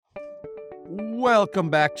Welcome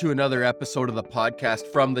back to another episode of the podcast,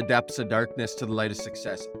 From the Depths of Darkness to the Light of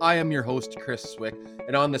Success. I am your host, Chris Swick,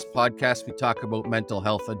 and on this podcast, we talk about mental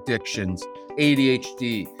health, addictions,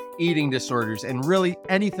 ADHD, eating disorders, and really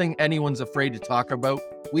anything anyone's afraid to talk about.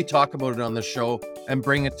 We talk about it on the show and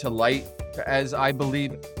bring it to light, as I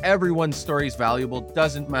believe everyone's story is valuable.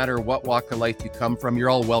 Doesn't matter what walk of life you come from, you're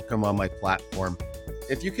all welcome on my platform.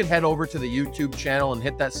 If you could head over to the YouTube channel and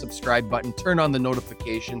hit that subscribe button, turn on the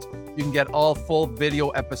notifications, you can get all full video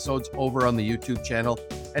episodes over on the YouTube channel,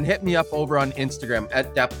 and hit me up over on Instagram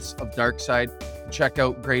at Depths of Darkside. Check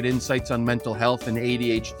out great insights on mental health and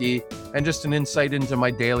ADHD, and just an insight into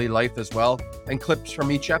my daily life as well, and clips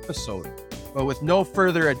from each episode. But with no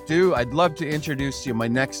further ado, I'd love to introduce you my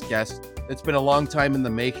next guest. It's been a long time in the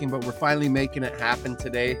making, but we're finally making it happen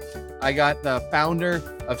today. I got the founder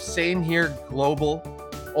of Same Here Global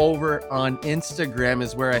over on Instagram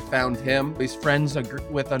is where I found him. He's friends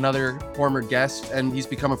with another former guest, and he's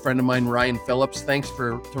become a friend of mine, Ryan Phillips. Thanks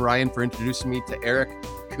to Ryan for introducing me to Eric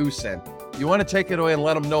Kusen. You want to take it away and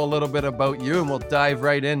let them know a little bit about you, and we'll dive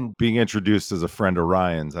right in. Being introduced as a friend of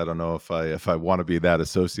Ryan's, I don't know if I want to be that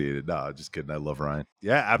associated. No, just kidding. I love Ryan.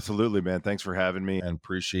 Yeah, absolutely, man. Thanks for having me, and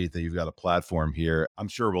appreciate that you've got a platform here. I'm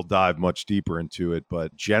sure we'll dive much deeper into it,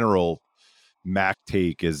 but general Mac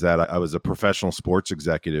take is that I was a professional sports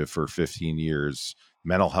executive for 15 years.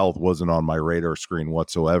 Mental health wasn't on my radar screen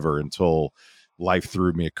whatsoever until life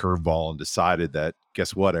threw me a curveball and decided that,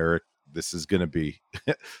 guess what, Eric, this is going to be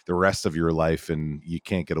the rest of your life and you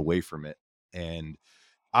can't get away from it. And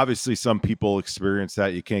obviously some people experience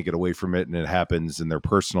that. You can't get away from it, and it happens in their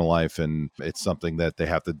personal life, and it's something that they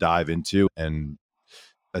have to dive into and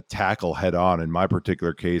tackle head on. In my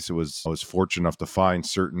particular case, I was fortunate enough to find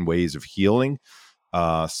certain ways of healing,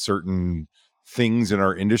 certain things in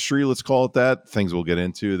our industry, let's call it that, things we'll get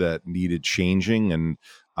into that needed changing. And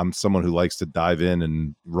I'm someone who likes to dive in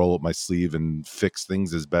and roll up my sleeve and fix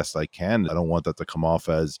things as best I can. I don't want that to come off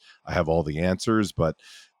as I have all the answers, but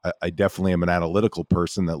I definitely am an analytical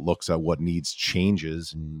person that looks at what needs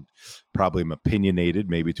changes, and probably am opinionated,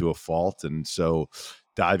 maybe to a fault. And so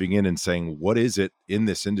diving in and saying, what is it in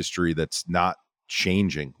this industry that's not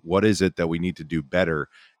changing? What is it that we need to do better?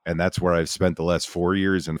 And that's where I've spent the last 4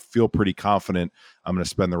 years, and feel pretty confident I'm going to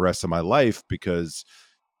spend the rest of my life, because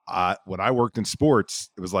when I worked in sports,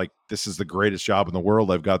 it was like, this is the greatest job in the world.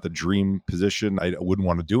 I've got the dream position. I wouldn't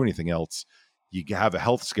want to do anything else. You have a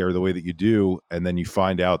health scare the way that you do, and then you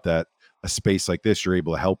find out that a space like this, you're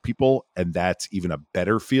able to help people, and that's even a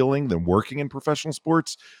better feeling than working in professional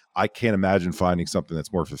sports. I can't imagine finding something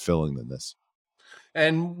that's more fulfilling than this.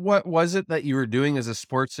 And what was it that you were doing as a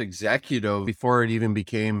sports executive before it even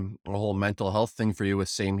became a whole mental health thing for you with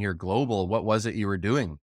Same Here Global? What was it you were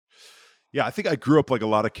doing? Yeah, I think I grew up like a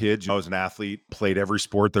lot of kids. I was an athlete, played every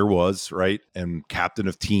sport there was, right? And captain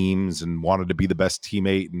of teams, and wanted to be the best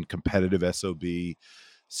teammate and competitive SOB.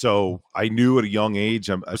 So I knew at a young age,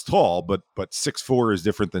 I was tall, but 6'4" is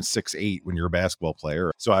different than 6'8" when you're a basketball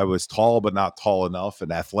player. So I was tall, but not tall enough,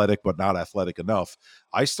 and athletic, but not athletic enough.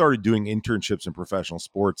 I started doing internships in professional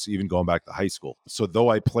sports, even going back to high school. So though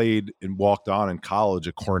I played and walked on in college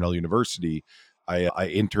at Cornell University, I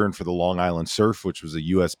interned for the Long Island Surf, which was a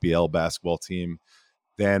USBL basketball team.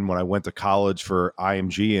 Then when I went to college for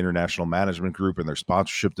IMG, International Management Group, in their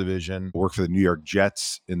sponsorship division, worked for the New York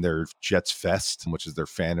Jets in their Jets Fest, which is their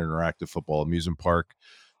fan interactive football amusement park.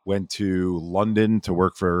 Went to London to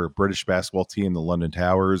work for a British basketball team, the London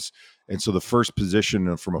Towers. And so the first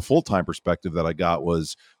position from a full-time perspective that I got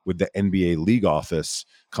was with the NBA league office,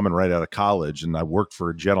 coming right out of college. And I worked for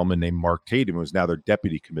a gentleman named Mark Tatum, who was now their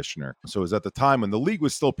deputy commissioner. So it was at the time when the league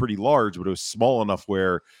was still pretty large, but it was small enough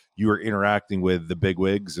where you were interacting with the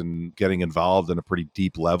bigwigs and getting involved in a pretty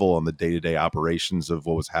deep level on the day-to-day operations of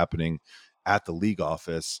what was happening at the league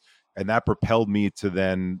office. And that propelled me to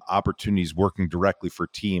then opportunities working directly for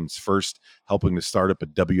teams. First, helping to start up a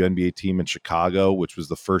WNBA team in Chicago, which was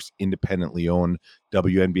the first independently owned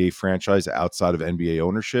WNBA franchise outside of NBA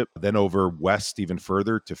ownership. Then over west, even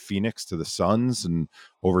further to Phoenix, to the Suns, and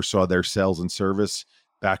oversaw their sales and service.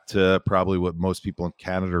 Back to probably what most people in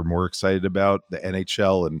Canada are more excited about, the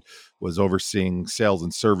NHL, and was overseeing sales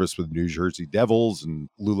and service with New Jersey Devils and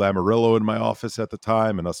Lou Lamoriello in my office at the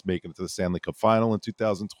time, and us making it to the Stanley Cup final in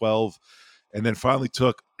 2012. And then finally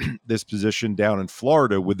took this position down in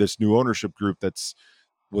Florida with this new ownership group.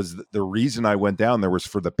 Was the reason I went down there was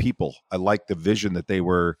for the people. I liked the vision that they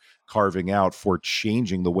were carving out for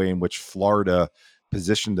changing the way in which Florida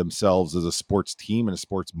positioned themselves as a sports team and a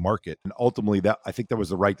sports market. And ultimately, that I think that was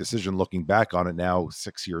the right decision looking back on it now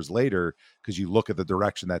 6 years later, because you look at the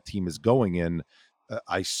direction that team is going in.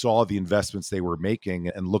 I saw the investments they were making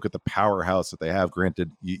and look at the powerhouse that they have.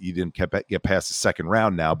 Granted, you didn't get past the second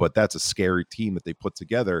round now, but that's a scary team that they put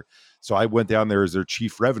together. So I went down there as their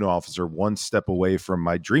chief revenue officer, one step away from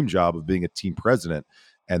my dream job of being a team president.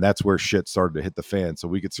 And that's where shit started to hit the fan. So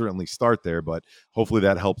we could certainly start there, but hopefully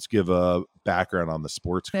that helps give a background on the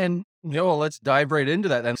sports. And, let's dive right into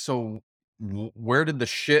that then. So where did the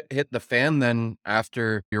shit hit the fan then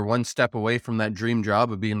after you're one step away from that dream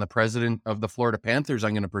job of being the president of the Florida Panthers?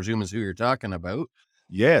 I'm going to presume is who you're talking about.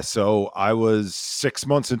 Yeah. So I was 6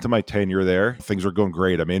 months into my tenure there. Things were going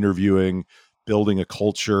great. I'm interviewing, building a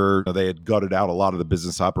culture. They had gutted out a lot of the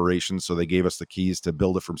business operations. So they gave us the keys to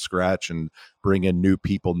build it from scratch and bring in new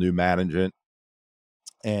people, new management.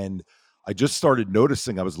 And I just started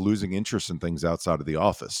noticing I was losing interest in things outside of the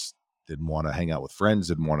office. Didn't want to hang out with friends,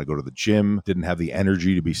 didn't want to go to the gym, didn't have the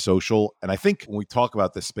energy to be social. And I think when we talk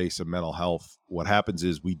about this space of mental health, what happens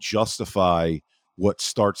is we justify what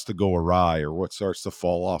starts to go awry or what starts to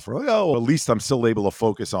fall off. We're like, oh, at least I'm still able to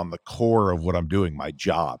focus on the core of what I'm doing, my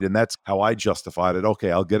job. And that's how I justified it.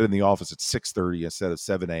 Okay, I'll get in the office at 6:30 instead of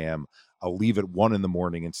 7 a.m. I'll leave at 1 in the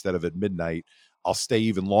morning instead of at midnight. I'll stay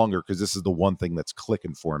even longer because this is the one thing that's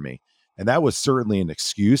clicking for me. And that was certainly an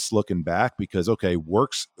excuse looking back because, okay,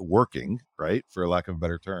 work's working, right? For lack of a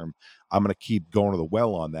better term. I'm going to keep going to the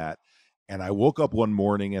well on that. And I woke up one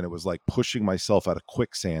morning and it was like pushing myself out of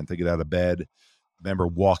quicksand to get out of bed. I remember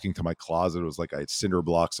walking to my closet. It was like I had cinder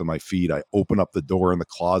blocks on my feet. I open up the door in the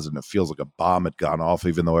closet and it feels like a bomb had gone off,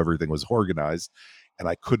 even though everything was organized. And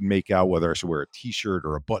I couldn't make out whether I should wear a t-shirt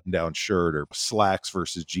or a button-down shirt or slacks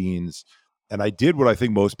versus jeans. And I did what I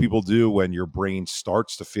think most people do when your brain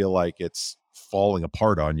starts to feel like it's falling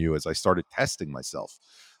apart on you, as I started testing myself.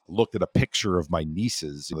 I looked at a picture of my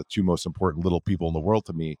nieces, the two most important little people in the world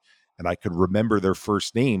to me, and I could remember their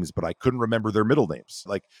first names, but I couldn't remember their middle names.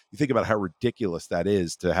 Like, you think about how ridiculous that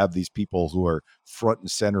is to have these people who are front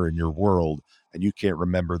and center in your world and you can't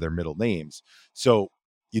remember their middle names. So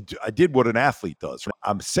I did what an athlete does.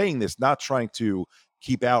 I'm saying this not trying to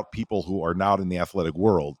keep out people who are not in the athletic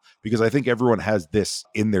world, because I think everyone has this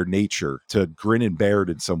in their nature to grin and bear it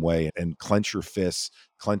in some way and clench your fists,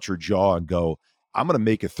 clench your jaw and go, I'm going to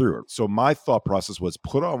make it through. So my thought process was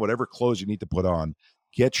put on whatever clothes you need to put on,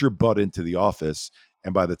 get your butt into the office.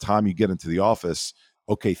 And by the time you get into the office,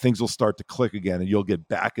 okay, things will start to click again and you'll get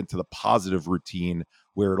back into the positive routine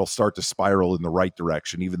where it'll start to spiral in the right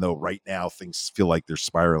direction, even though right now things feel like they're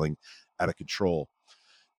spiraling out of control.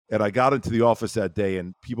 And I got into the office that day,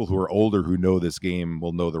 and people who are older who know this game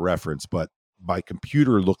will know the reference, but my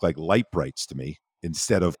computer looked like light brights to me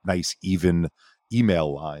instead of nice, even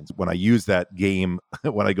email lines. When I use that game,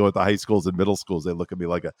 when I go into high schools and middle schools, they look at me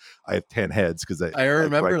like I have 10 heads because I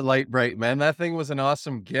remember Light Bright, man. That thing was an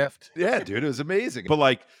awesome gift. Yeah, dude, it was amazing. But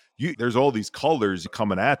like there's all these colors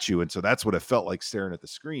coming at you. And so that's what it felt like staring at the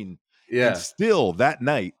screen. Yeah. And still that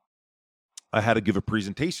night, I had to give a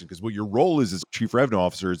presentation because what your role is as chief revenue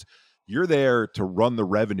officer is you're there to run the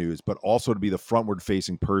revenues, but also to be the frontward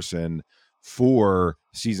facing person for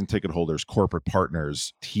season ticket holders, corporate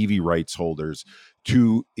partners, TV rights holders,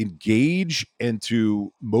 to engage and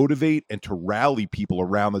to motivate and to rally people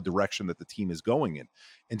around the direction that the team is going in.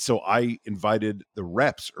 And so I invited the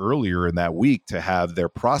reps earlier in that week to have their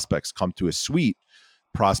prospects come to a suite,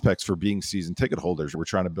 prospects for being season ticket holders. We're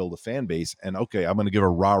trying to build a fan base. And okay, I'm going to give a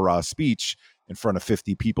rah-rah speech in front of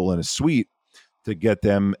 50 people in a suite to get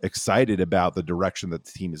them excited about the direction that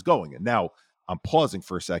the team is going. And now I'm pausing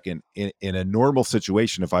for a second. In a normal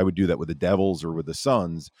situation, if I would do that with the Devils or with the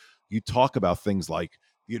Suns, you talk about things like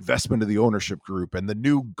the investment of the ownership group and the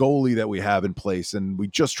new goalie that we have in place. And we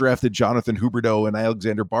just drafted Jonathan Huberdeau and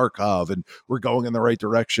Alexander Barkov, and we're going in the right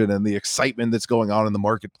direction, and the excitement that's going on in the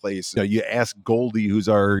marketplace. You ask Goldie, who's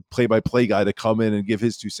our play-by-play guy, to come in and give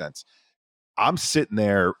his 2 cents. I'm sitting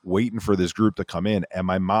there waiting for this group to come in, and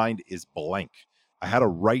my mind is blank. I had to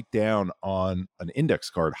write down on an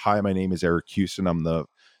index card, hi, my name is Eric Houston. I'm the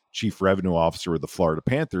chief revenue officer of the Florida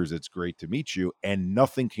Panthers. It's great to meet you. And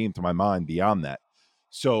nothing came to my mind beyond that.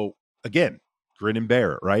 So again, grin and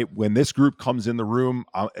bear it, right? When this group comes in the room,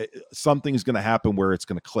 something's going to happen where it's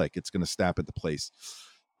going to click. It's going to snap into place.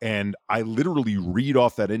 And I literally read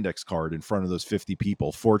off that index card in front of those 50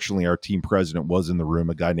 people. Fortunately, our team president was in the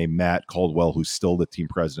room, a guy named Matt Caldwell, who's still the team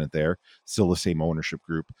president there, still the same ownership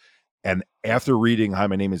group. And after reading, hi,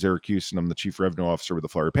 my name is Eric Houston, I'm the chief revenue officer with the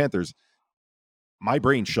Florida Panthers, my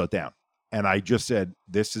brain shut down. And I just said,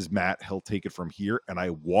 this is Matt. He'll take it from here. And I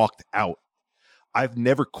walked out. I've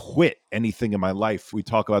never quit anything in my life. We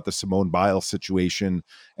talk about the Simone Biles situation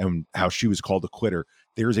and how she was called a quitter.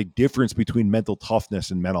 There's a difference between mental toughness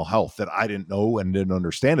and mental health that I didn't know and didn't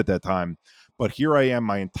understand at that time. But here I am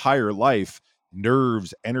my entire life,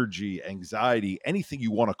 nerves, energy, anxiety, anything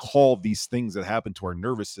you want to call these things that happen to our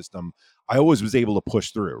nervous system, I always was able to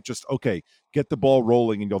push through. Just, okay, get the ball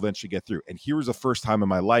rolling and you'll eventually get through. And here was the first time in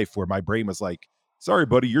my life where my brain was like, sorry,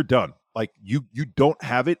 buddy, you're done. Like you don't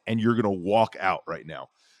have it and you're going to walk out right now.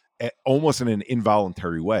 Almost in an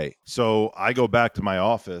involuntary way. So I go back to my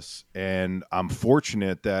office, and I'm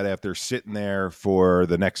fortunate that after sitting there for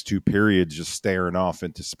the next 2 periods, just staring off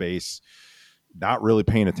into space, not really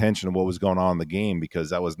paying attention to what was going on in the game,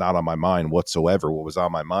 because that was not on my mind whatsoever. What was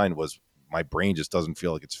on my mind was my brain just doesn't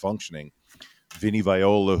feel like it's functioning. Vinny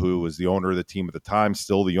Viola, who was the owner of the team at the time,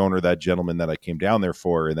 still the owner of that gentleman that I came down there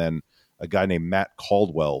for, and then a guy named Matt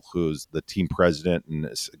Caldwell, who's the team president, and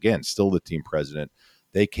again, still the team president.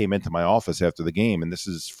 They came into my office after the game, and this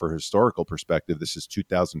is, for historical perspective, this is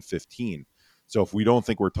 2015. So if we don't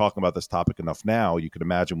think we're talking about this topic enough now, you can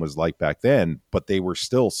imagine what it was like back then, but they were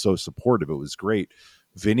still so supportive. It was great.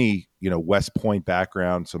 Vinny, West Point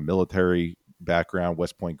background, some military background,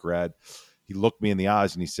 West Point grad. He looked me in the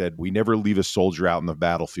eyes and he said, we never leave a soldier out in the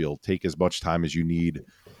battlefield. Take as much time as you need,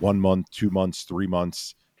 1 month, 2 months, 3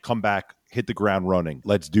 months, come back, hit the ground running.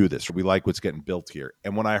 Let's do this. We like what's getting built here.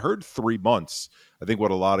 And when I heard 3 months, I think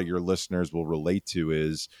what a lot of your listeners will relate to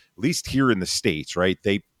is, at least here in the States, right?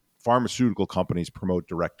 Pharmaceutical companies promote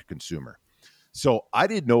direct to consumer. So I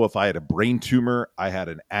didn't know if I had a brain tumor, I had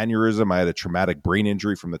an aneurysm, I had a traumatic brain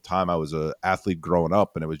injury from the time I was an athlete growing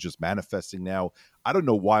up, and it was just manifesting now. I don't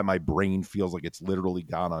know why my brain feels like it's literally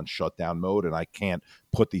gone on shutdown mode, and I can't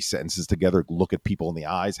put these sentences together, look at people in the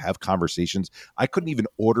eyes, have conversations. I couldn't even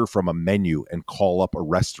order from a menu and call up a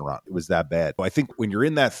restaurant. It was that bad. I think when you're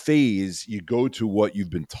in that phase, you go to what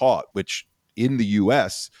you've been taught, which in the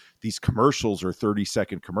US, these commercials are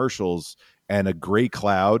 30-second commercials, and a gray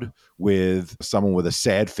cloud with someone with a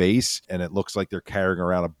sad face, and it looks like they're carrying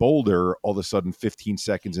around a boulder. All of a sudden, 15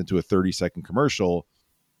 seconds into a 30-second commercial,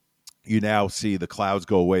 you now see the clouds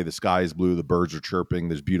go away, the sky is blue, the birds are chirping,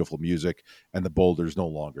 there's beautiful music, and the boulder's no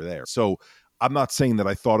longer there. So I'm not saying that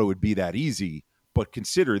I thought it would be that easy, but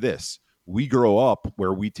consider this. We grow up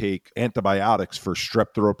where we take antibiotics for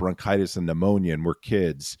strep throat, bronchitis, and pneumonia, and we're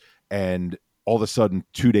kids, and all of a sudden,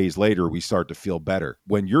 2 days later, we start to feel better.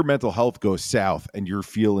 When your mental health goes south and you're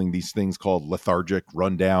feeling these things called lethargic,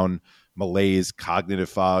 rundown, malaise, cognitive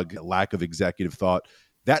fog, lack of executive thought,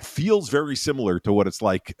 that feels very similar to what it's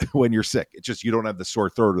like when you're sick. It's just you don't have the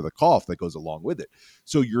sore throat or the cough that goes along with it.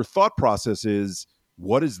 So your thought process is,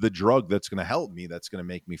 what is the drug that's going to help me, that's going to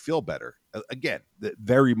make me feel better? Again,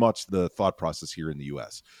 very much the thought process here in the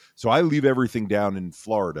US. So I leave everything down in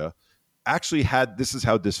Florida. Actually this is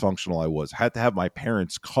how dysfunctional I was. Had to have my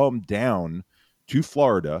parents come down to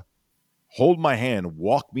Florida, hold my hand,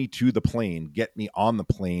 walk me to the plane, get me on the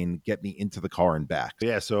plane, get me into the car and back.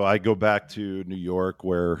 Yeah, so I go back to New York,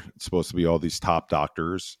 where it's supposed to be all these top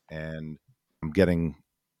doctors, and I'm getting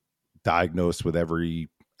diagnosed with every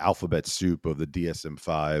alphabet soup of the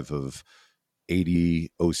DSM-5 of AD,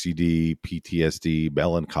 OCD, PTSD,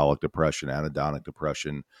 melancholic depression, anhedonic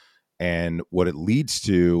depression. And what it leads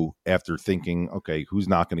to, after thinking, okay, who's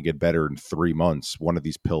not going to get better in 3 months? One of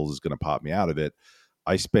these pills is going to pop me out of it.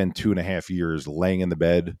 I spend 2.5 years laying in the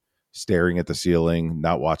bed, staring at the ceiling,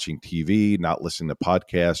 not watching TV, not listening to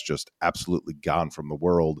podcasts, just absolutely gone from the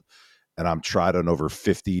world. And I'm tried on over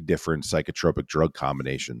 50 different psychotropic drug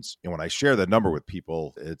combinations. And when I share that number with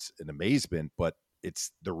people, it's an amazement, but it's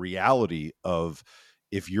the reality of,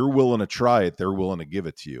 if you're willing to try it, they're willing to give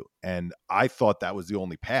it to you. And I thought that was the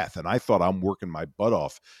only path. And I thought I'm working my butt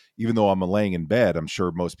off. Even though I'm laying in bed, I'm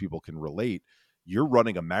sure most people can relate. You're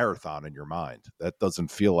running a marathon in your mind. That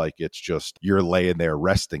doesn't feel like it's just you're laying there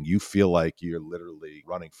resting. You feel like you're literally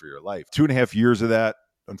running for your life. 2.5 years of that,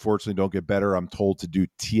 unfortunately, don't get better. I'm told to do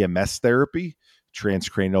TMS therapy,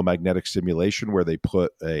 transcranial magnetic stimulation, where they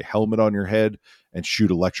put a helmet on your head and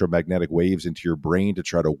shoot electromagnetic waves into your brain to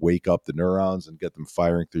try to wake up the neurons and get them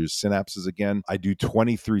firing through synapses again. I do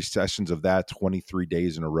 23 sessions of that, 23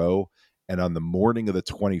 days in a row. And on the morning of the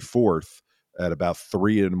 24th, at about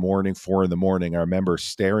 3 in the morning, 4 in the morning, I remember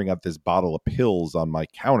staring at this bottle of pills on my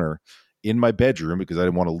counter in my bedroom, because I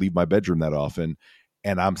didn't want to leave my bedroom that often.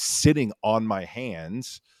 And I'm sitting on my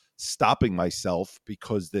hands, stopping myself,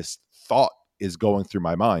 because this thought is going through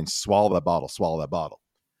my mind: swallow that bottle, swallow that bottle.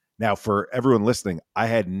 Now, for everyone listening, I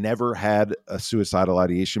had never had a suicidal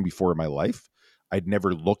ideation before in my life. I'd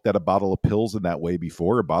never looked at a bottle of pills in that way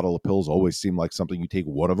before. A bottle of pills always seemed like something you take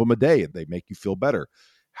one of them a day and they make you feel better.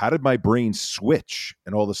 How did my brain switch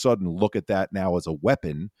and all of a sudden look at that now as a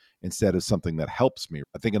weapon instead of something that helps me?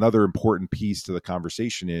 I think another important piece to the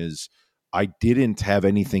conversation is, I didn't have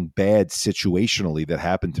anything bad situationally that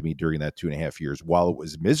happened to me during that 2.5 years. While it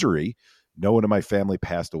was misery, no one in my family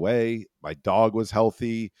passed away. My dog was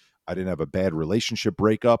healthy. I didn't have a bad relationship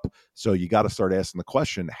breakup. So you got to start asking the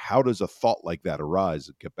question, how does a thought like that arise?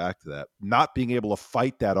 Get back to that. Not being able to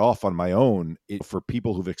fight that off on my own, for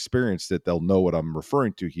people who've experienced it, they'll know what I'm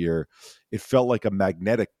referring to here. It felt like a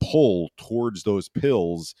magnetic pull towards those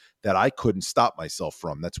pills that I couldn't stop myself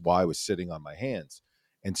from. That's why I was sitting on my hands.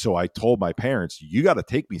 And so I told my parents, you got to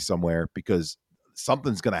take me somewhere because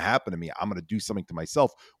something's going to happen to me. I'm going to do something to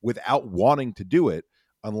myself without wanting to do it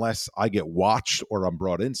unless I get watched or I'm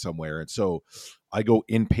brought in somewhere. And so I go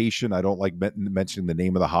inpatient. I don't like mentioning the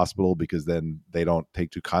name of the hospital because then they don't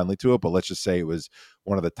take too kindly to it. But let's just say it was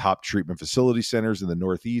one of the top treatment facility centers in the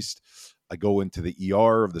Northeast. I go into the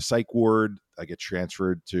ER of the psych ward. I get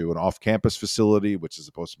transferred to an off-campus facility, which is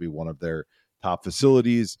supposed to be one of their top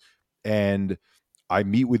facilities. And I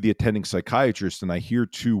meet with the attending psychiatrist and I hear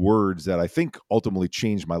two words that I think ultimately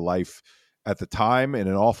changed my life at the time in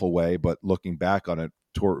an awful way, but looking back on it,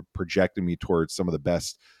 projecting me towards some of the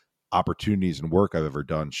best opportunities and work I've ever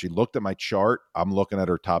done. She looked at my chart. I'm looking at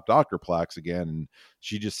her top doctor plaques again. And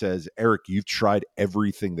she just says, Eric, you've tried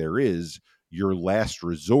everything there is. Your last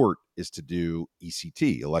resort is to do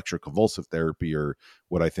ECT, electroconvulsive therapy, or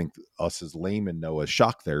what I think us as laymen know as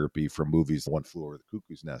shock therapy from movies, One Flew Over the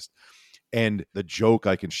Cuckoo's Nest. And the joke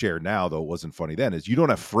I can share now, though it wasn't funny then, is you don't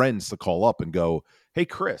have friends to call up and go, hey,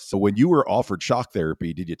 Chris, so when you were offered shock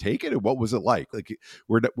therapy, did you take it? And what was it like? Like,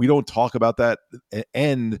 we don't talk about that.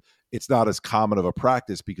 And it's not as common of a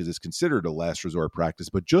practice because it's considered a last resort practice.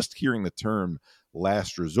 But just hearing the term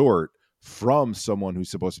last resort from someone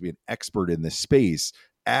who's supposed to be an expert in this space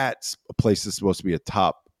at a place that's supposed to be a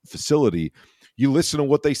top facility, you listen to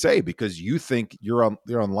what they say because you think you're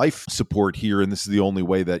on life support here, and this is the only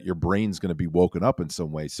way that your brain's going to be woken up in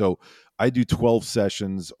some way. So I do 12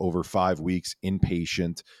 sessions over 5 weeks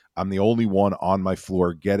inpatient. I'm the only one on my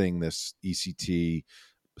floor getting this ECT.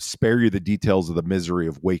 Spare you the details of the misery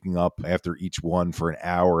of waking up after each one for an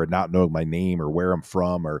hour and not knowing my name or where I'm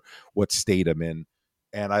from or what state I'm in.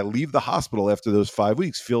 And I leave the hospital after those 5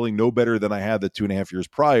 weeks feeling no better than I had the 2.5 years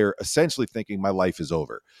prior, essentially thinking my life is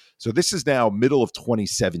over. So this is now middle of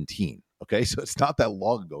 2017. Okay. So it's not that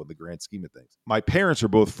long ago in the grand scheme of things. My parents are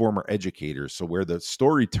both former educators. So where the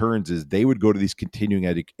story turns is they would go to these continuing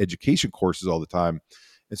education courses all the time.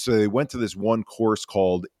 And so they went to this one course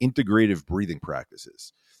called Integrative Breathing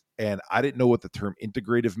Practices. And I didn't know what the term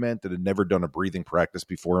integrative meant. I had never done a breathing practice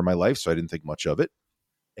before in my life, so I didn't think much of it.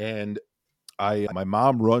 And my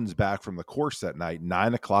mom runs back from the course that night,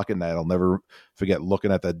 9:00 at night. I'll never forget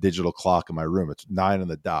looking at that digital clock in my room. It's 9 on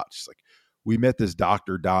the dot. She's like, we met this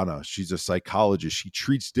Dr. Donna. She's a psychologist. She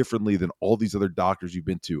treats differently than all these other doctors you've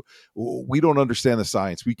been to. We don't understand the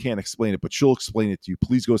science. We can't explain it, but she'll explain it to you.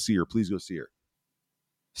 Please go see her. Please go see her.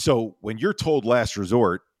 So when you're told last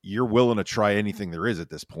resort, you're willing to try anything there is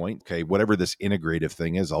at this point. Okay, whatever this integrative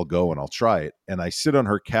thing is, I'll go and I'll try it. And I sit on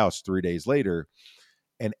her couch 3 days later.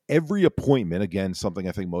 And every appointment, again, something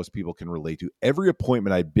I think most people can relate to, every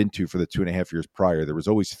appointment I'd been to for the 2.5 years prior, there was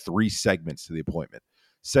always 3 segments to the appointment.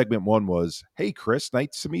 Segment 1 was, hey, Chris,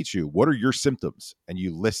 nice to meet you. What are your symptoms? And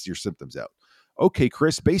you list your symptoms out. Okay,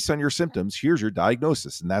 Chris, based on your symptoms, here's your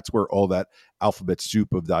diagnosis. And that's where all that alphabet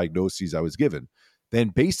soup of diagnoses I was given. Then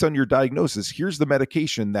based on your diagnosis, here's the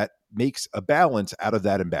medication that makes a balance out of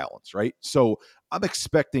that imbalance, right? So I'm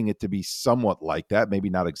expecting it to be somewhat like that. Maybe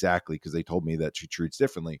not exactly because they told me that she treats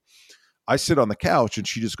differently. I sit on the couch and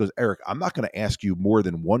she just goes, Eric, I'm not going to ask you more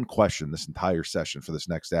than one question this entire session for this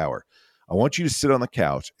next hour. I want you to sit on the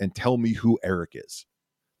couch and tell me who Eric is.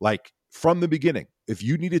 Like from the beginning, if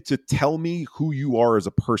you needed to tell me who you are as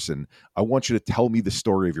a person, I want you to tell me the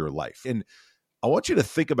story of your life. And I want you to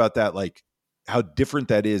think about that, like how different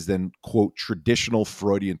that is than, quote, traditional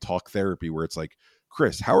Freudian talk therapy, where it's like,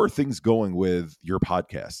 Chris, how are things going with your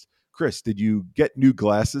podcast? Chris, did you get new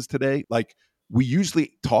glasses today? Like, we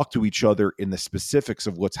usually talk to each other in the specifics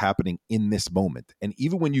of what's happening in this moment. And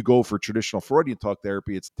even when you go for traditional Freudian talk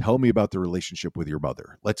therapy, it's tell me about the relationship with your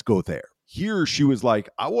mother. Let's go there. Here, she was like,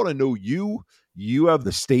 I want to know you. You have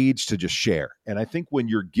the stage to just share. And I think when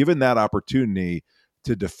you're given that opportunity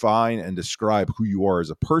to define and describe who you are as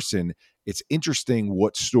a person, it's interesting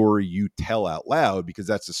what story you tell out loud, because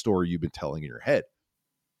that's the story you've been telling in your head.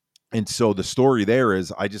 And so the story there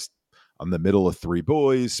is, I'm the middle of 3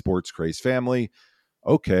 boys, sports crazed family.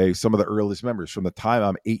 Okay, some of the earliest memories from the time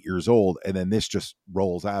I'm 8 years old, and then this just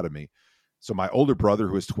rolls out of me. So my older brother,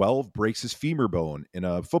 who is 12, breaks his femur bone in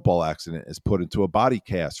a football accident, is put into a body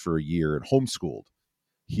cast for a year and homeschooled.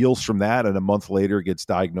 heals from that, and a month later gets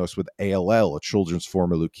diagnosed with ALL, a children's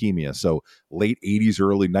form of leukemia. So late 80s,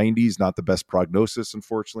 early 90s, not the best prognosis,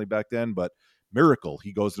 unfortunately, back then, but miracle.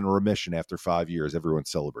 He goes into remission after 5 years. Everyone's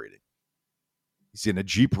celebrating. He's in a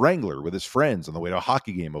Jeep Wrangler with his friends on the way to a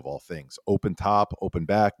hockey game, of all things. Open top, open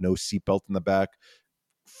back, no seatbelt in the back.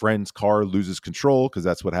 Friend's car loses control, because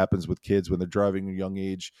that's what happens with kids when they're driving at a young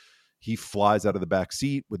age. He flies out of the back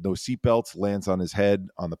seat with no seatbelts, lands on his head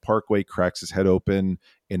on the parkway, cracks his head open,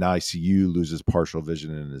 in ICU, loses partial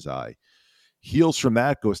vision in his eye. Heals from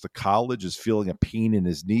that, goes to college, is feeling a pain in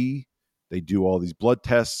his knee. They do all these blood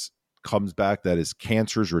tests, comes back that his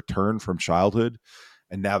cancer's returned from childhood,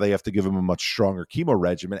 and now they have to give him a much stronger chemo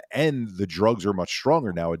regimen, and the drugs are much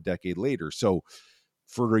stronger now a decade later. So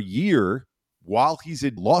for a year, while he's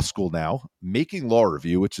in law school now, making law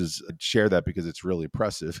review, which is, share that because it's really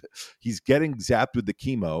impressive, he's getting zapped with the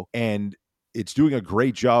chemo, and it's doing a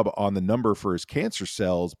great job on the number for his cancer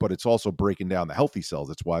cells, but it's also breaking down the healthy cells.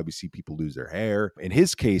 That's why we see people lose their hair. In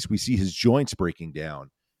his case, we see his joints breaking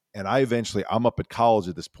down. And I'm up at college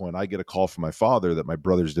at this point. I get a call from my father that my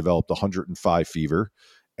brother's developed 105 fever,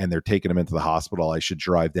 and they're taking him into the hospital. I should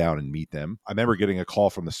drive down and meet them. I remember getting a call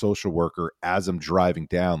from the social worker as I'm driving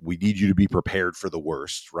down. We need you to be prepared for the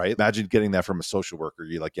worst, right? Imagine getting that from a social worker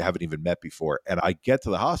you haven't even met before. And I get to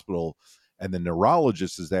the hospital, and the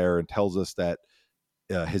neurologist is there and tells us that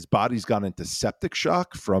his body's gone into septic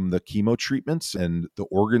shock from the chemo treatments, and the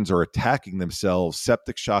organs are attacking themselves.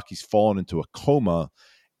 Septic shock, he's fallen into a coma,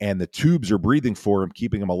 and the tubes are breathing for him,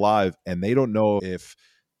 keeping him alive. And they don't know if,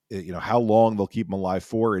 how long they'll keep him alive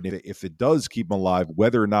for. And if it does keep him alive,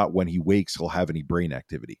 whether or not when he wakes, he'll have any brain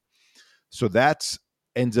activity. So that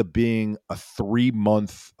ends up being a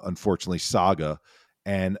 3-month, unfortunately, saga.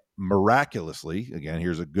 And miraculously, again,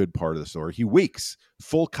 here's a good part of the story, he wakes,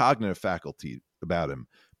 full cognitive faculty about him.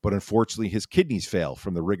 But unfortunately, his kidneys fail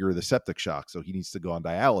from the rigor of the septic shock. So he needs to go on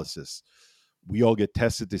dialysis. We all get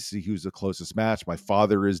tested to see who's the closest match. My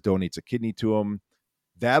father donates a kidney to him.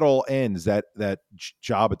 That all ends. That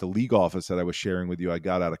job at the league office that I was sharing with you, I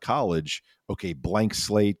got out of college. Okay, blank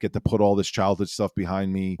slate, get to put all this childhood stuff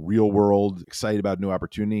behind me, real world, excited about new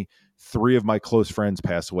opportunity. 3 of my close friends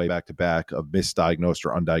passed away back to back of misdiagnosed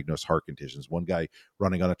or undiagnosed heart conditions. One guy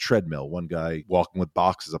running on a treadmill, one guy walking with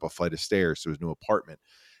boxes up a flight of stairs to his new apartment.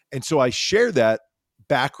 And so I share that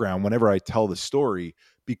background whenever I tell the story,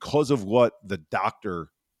 because of what the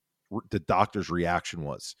doctor's reaction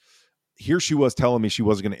was. Here she was telling me she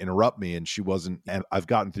wasn't going to interrupt me, and she wasn't. And I've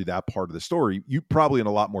gotten through that part of the story, you probably in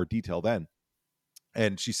a lot more detail then.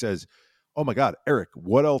 And she says, "Oh my God, Eric,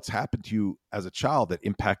 what else happened to you as a child that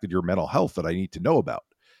impacted your mental health that I need to know about?"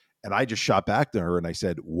 And I just shot back to her and I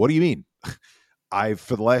said, "What do you mean?" I've,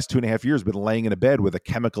 for the last 2.5 years, been laying in a bed with a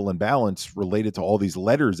chemical imbalance related to all these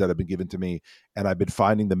letters that have been given to me, and I've been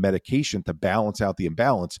finding the medication to balance out the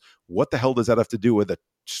imbalance. What the hell does that have to do with a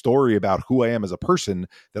story about who I am as a person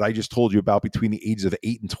that I just told you about between the ages of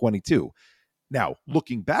 8 and 22? Now,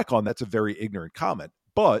 looking back on, that's a very ignorant comment,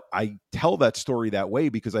 but I tell that story that way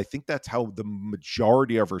because I think that's how the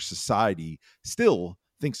majority of our society still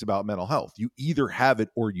thinks about mental health. You either have it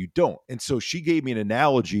or you don't. And so she gave me an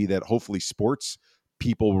analogy that hopefully sports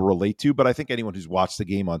people will relate to, but I think anyone who's watched the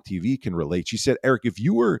game on TV can relate. She said, "Eric, if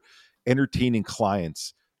you were entertaining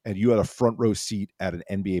clients and you had a front row seat at an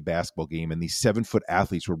NBA basketball game, and these 7-foot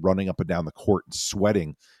athletes were running up and down the court and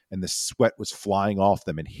sweating, and the sweat was flying off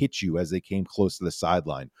them and hit you as they came close to the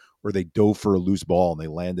sideline, or they dove for a loose ball and they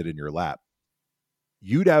landed in your lap,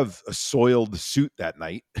 you'd have a soiled suit that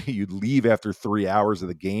night. You'd leave after 3 hours of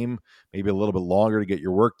the game, maybe a little bit longer to get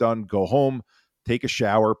your work done, go home, take a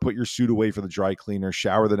shower, put your suit away for the dry cleaner,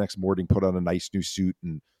 shower the next morning, put on a nice new suit,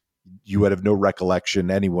 and you would have no recollection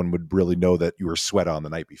anyone would really know that you were sweat on the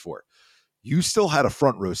night before. You still had a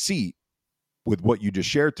front row seat with what you just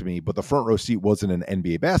shared to me, but the front row seat wasn't an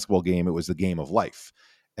NBA basketball game. It was the game of life.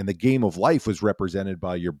 And the game of life was represented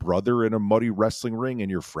by your brother in a muddy wrestling ring and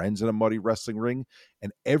your friends in a muddy wrestling ring.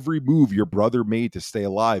 And every move your brother made to stay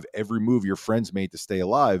alive, every move your friends made to stay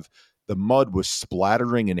alive, the mud was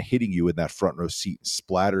splattering and hitting you in that front row seat,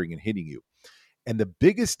 splattering and hitting you. And the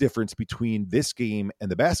biggest difference between this game and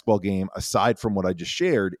the basketball game, aside from what I just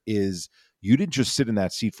shared, is you didn't just sit in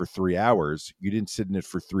that seat for 3 hours. You didn't sit in it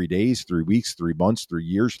for 3 days, 3 weeks, 3 months, 3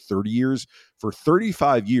 years, 30 years. For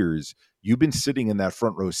 35 years, you've been sitting in that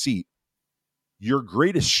front row seat. Your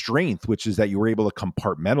greatest strength, which is that you were able to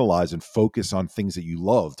compartmentalize and focus on things that you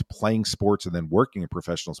loved, playing sports and then working in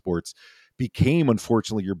professional sports, became,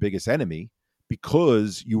 unfortunately, your biggest enemy,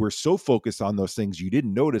 because you were so focused on those things, you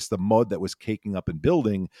didn't notice the mud that was caking up and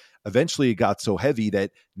building. Eventually it got so heavy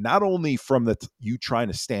that not only from you trying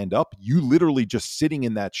to stand up, you literally just sitting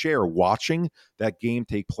in that chair watching that game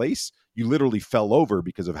take place, you literally fell over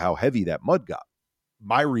because of how heavy that mud got.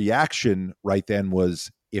 My reaction right then was,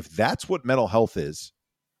 if that's what mental health is,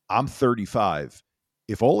 I'm 35.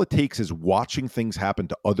 If all it takes is watching things happen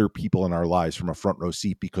to other people in our lives from a front row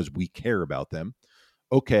seat because we care about them,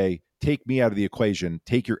 okay, take me out of the equation.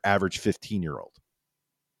 Take your average 15-year-old.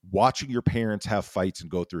 Watching your parents have fights and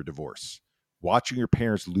go through a divorce. Watching your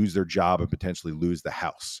parents lose their job and potentially lose the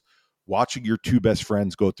house. Watching your two best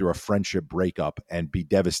friends go through a friendship breakup and be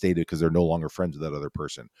devastated because they're no longer friends with that other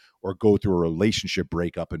person, or go through a relationship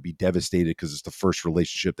breakup and be devastated because it's the first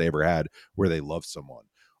relationship they ever had where they love someone,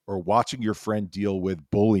 or watching your friend deal with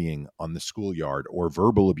bullying on the schoolyard, or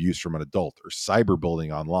verbal abuse from an adult, or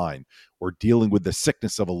cyberbullying online, or dealing with the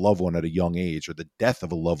sickness of a loved one at a young age, or the death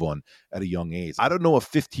of a loved one at a young age. I don't know a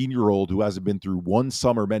 15-year-old who hasn't been through one,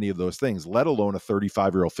 some, or many of those things, let alone a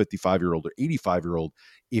 35-year-old, 55-year-old, or 85-year-old.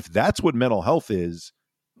 If that's what mental health is,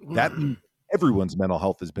 that means everyone's mental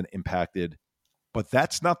health has been impacted. But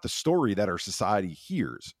that's not the story that our society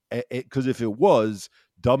hears. Because if it was,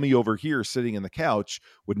 dummy over here sitting in the couch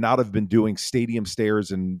would not have been doing stadium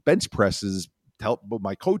stairs and bench presses to help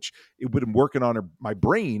my coach. It would have been working on my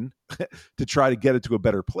brain to try to get it to a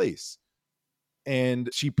better place. And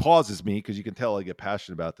she pauses me because you can tell I get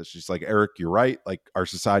passionate about this. She's like, Eric, you're right. Like, our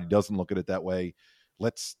society doesn't look at it that way.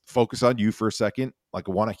 Let's focus on you for a second. Like,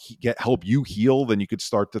 I want to help you heal. Then you could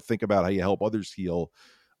start to think about how you help others heal.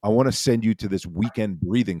 I want to send you to this weekend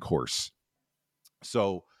breathing course.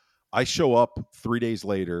 So I show up 3 days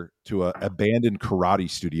later to an abandoned karate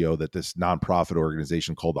studio that this nonprofit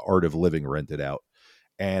organization called The Art of Living rented out.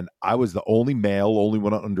 And I was the only male, only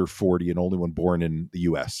one under 40, and only one born in the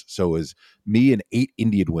US. So it was me and 8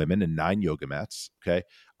 Indian women and 9 yoga mats. Okay.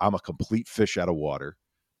 I'm a complete fish out of water,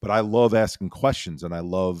 but I love asking questions and I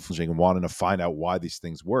love wanting to find out why these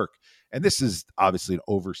things work. And this is obviously an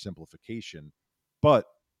oversimplification, but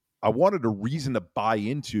I wanted a reason to buy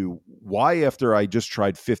into why, after I just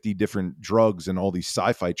tried 50 different drugs and all these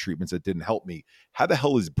sci-fi treatments that didn't help me, how the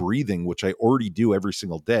hell is breathing, which I already do every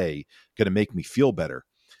single day, going to make me feel better?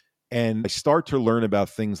 And I start to learn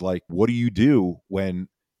about things like, what do you do when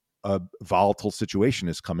a volatile situation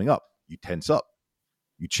is coming up? You tense up.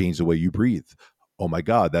 You change the way you breathe. Oh my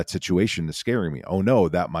God, that situation is scaring me. Oh no,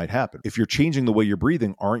 that might happen. If you're changing the way you're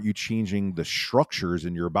breathing, aren't you changing the structures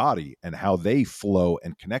in your body and how they flow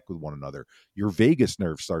and connect with one another? Your vagus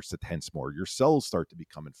nerve starts to tense more. Your cells start to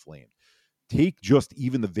become inflamed. Take just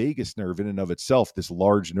even the vagus nerve in and of itself, this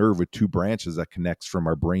large nerve with 2 branches that connects from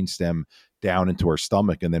our brainstem down into our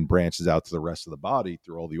stomach and then branches out to the rest of the body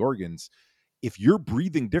through all the organs. If you're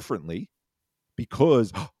breathing differently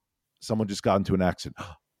because someone just got into an accident,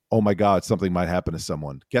 oh my God, something might happen to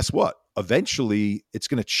someone. Guess what? Eventually, it's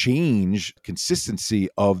going to change consistency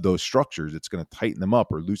of those structures. It's going to tighten them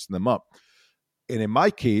up or loosen them up. And in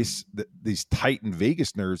my case, these tightened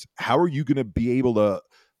vagus nerves, how are you going to be able to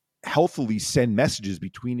healthily send messages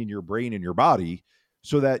between in your brain and your body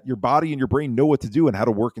so that your body and your brain know what to do and how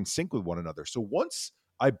to work in sync with one another? So once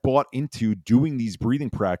I bought into doing these breathing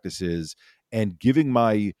practices and giving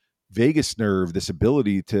my vagus nerve this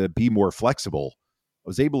ability to be more flexible, I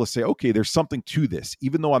was able to say, okay, there's something to this.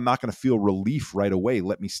 Even though I'm not going to feel relief right away,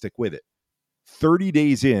 let me stick with it. 30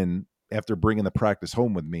 days in, after bringing the practice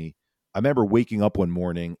home with me, I remember waking up one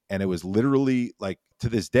morning and it was literally, like, to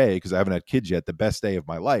this day, because I haven't had kids yet, the best day of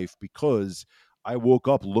my life, because I woke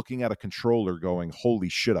up looking at a controller going, holy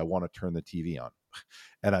shit, I want to turn the TV on.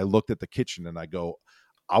 And I looked at the kitchen and I go,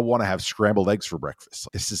 I want to have scrambled eggs for breakfast.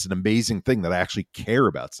 This is an amazing thing that I actually care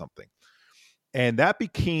about something. And that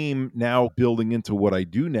became, now building into what I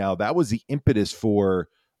do now, that was the impetus for,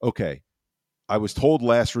 okay, I was told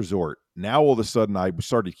last resort. Now all of a sudden I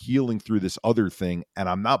started healing through this other thing and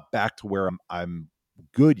I'm not back to where I'm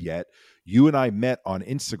good yet. You and I met on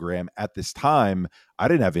Instagram. At this time, I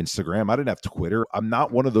didn't have Instagram. I didn't have Twitter. I'm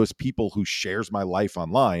not one of those people who shares my life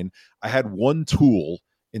online. I had one tool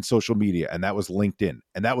in social media, and that was LinkedIn.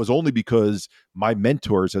 And that was only because my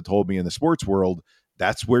mentors had told me in the sports world,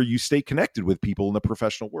 that's where you stay connected with people in the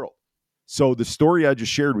professional world. So the story I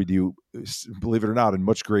just shared with you, believe it or not, in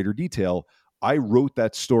much greater detail, I wrote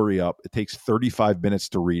that story up. It takes 35 minutes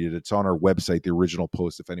to read it. It's on our website, the original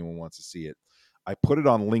post, if anyone wants to see it. I put it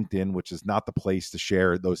on LinkedIn, which is not the place to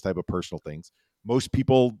share those type of personal things. Most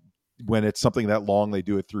people, when it's something that long, they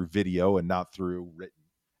do it through video and not through written.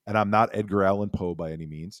 And I'm not Edgar Allan Poe by any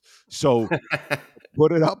means. So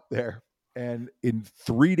put it up there. And in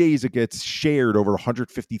 3 days, it gets shared over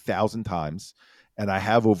 150,000 times. And I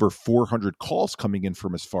have over 400 calls coming in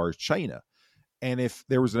from as far as China. And if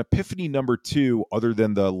there was an epiphany number two, other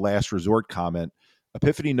than the last resort comment,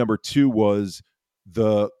 epiphany number two was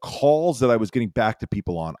the calls that I was getting back to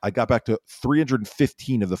people on. I got back to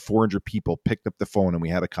 315 of the 400 people picked up the phone and we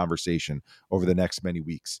had a conversation over the next many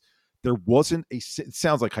weeks. There wasn't it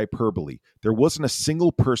sounds like hyperbole. There wasn't a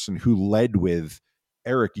single person who led with,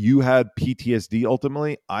 Eric, you had PTSD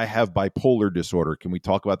ultimately. I have bipolar disorder. Can we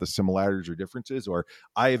talk about the similarities or differences? Or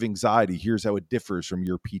I have anxiety. Here's how it differs from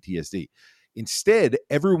your PTSD. Instead,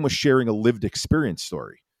 everyone was sharing a lived experience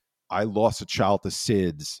story. I lost a child to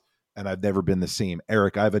SIDS and I've never been the same.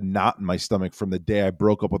 Eric, I have a knot in my stomach from the day I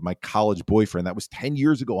broke up with my college boyfriend. That was 10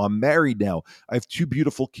 years ago. I'm married now. I have 2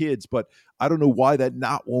 beautiful kids, but I don't know why that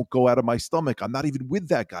knot won't go out of my stomach. I'm not even with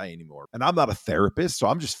that guy anymore. And I'm not a therapist, so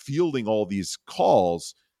I'm just fielding all these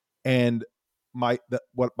calls. And my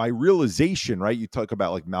realization, right? You talk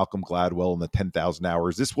about like Malcolm Gladwell and the 10,000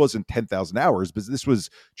 hours. This wasn't 10,000 hours, but this was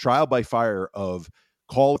trial by fire of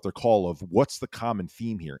call after call of what's the common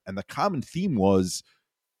theme here. And the common theme was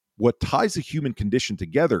what ties the human condition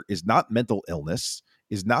together is not mental illness,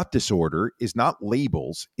 is not disorder, is not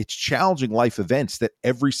labels. It's challenging life events that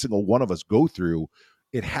every single one of us go through.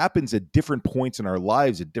 It happens at different points in our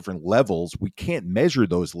lives at different levels. We can't measure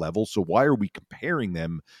those levels. So why are we comparing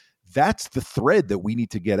them? That's the thread that we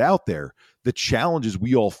need to get out there. The challenges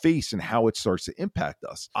we all face and how it starts to impact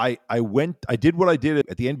us. I did what I did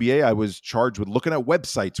at the NBA. I was charged with looking at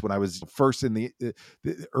websites when I was first in the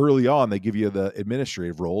early on. They give you the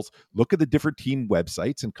administrative roles. Look at the different team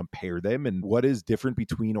websites and compare them and what is different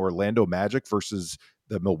between Orlando Magic versus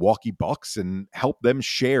the Milwaukee Bucks and help them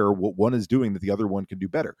share what one is doing that the other one can do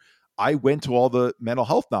better. I went to all the mental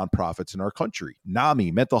health nonprofits in our country.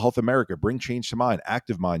 NAMI, Mental Health America, Bring Change to Mind,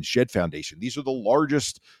 Active Minds, Shed Foundation. These are the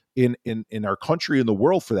largest in our country, in the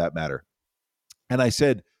world for that matter. And I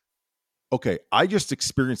said, okay, I just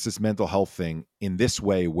experienced this mental health thing in this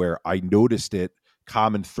way where I noticed it,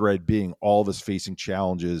 common thread being all of us facing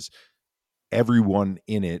challenges, everyone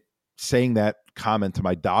in it, saying that comment to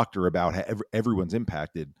my doctor about how everyone's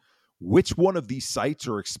impacted. Which one of these sites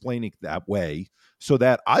are explaining that way so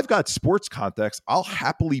that I've got sports context? I'll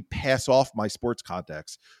happily pass off my sports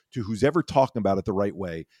context to who's ever talking about it the right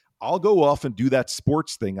way. I'll go off and do that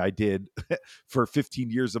sports thing I did for 15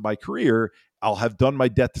 years of my career. I'll have done my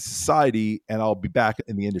debt to society and I'll be back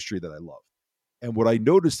in the industry that I love. And what I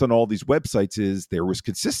noticed on all these websites is there was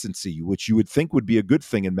consistency, which you would think would be a good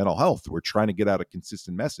thing in mental health. We're trying to get out a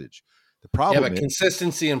consistent message. The problem is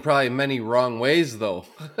consistency in probably many wrong ways, though.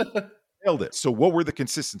 Nailed it. So what were the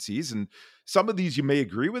consistencies? And some of these you may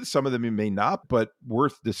agree with, some of them you may not, but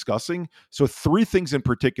worth discussing. So 3 things in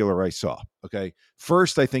particular I saw. Okay.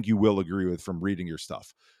 First, I think you will agree with from reading your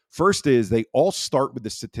stuff. First is they all start with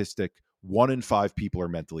the statistic 1 in 5 people are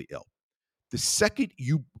mentally ill. The second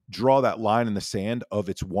you draw that line in the sand of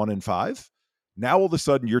it's 1 in 5, now all of a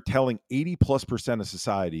sudden you're telling 80+% of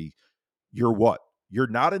society you're what? You're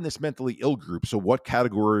not in this mentally ill group. So what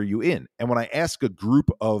category are you in? And when I ask a group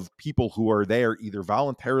of people who are there either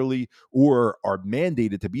voluntarily or are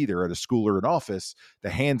mandated to be there at a school or an office, the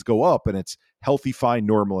hands go up and it's healthy, fine,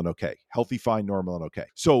 normal, and okay. Healthy, fine, normal, and okay.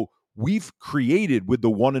 So we've created with the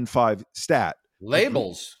 1 in 5 stat.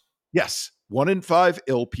 Labels. Yes. 1 in 5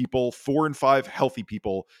 ill people, 4 in 5 healthy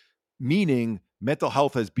people, meaning mental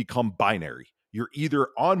health has become binary. You're either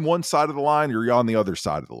on one side of the line or you're on the other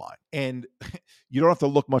side of the line. And you don't have to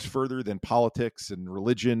look much further than politics and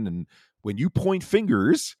religion. And when you point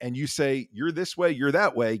fingers and you say, you're this way, you're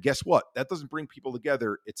that way, guess what? That doesn't bring people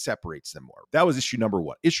together. It separates them more. That was issue number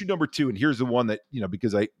 1. Issue number 2, and here's the one that,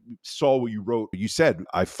 because I saw what you wrote. You said,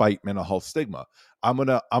 I fight mental health stigma. I'm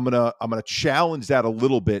gonna challenge that a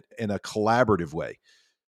little bit in a collaborative way.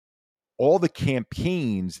 All the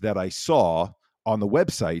campaigns that I saw on the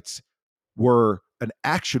websites were an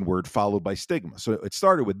action word followed by stigma. So it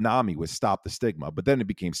started with NAMI, with stop the stigma, but then it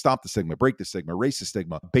became stop the stigma, break the stigma, erase the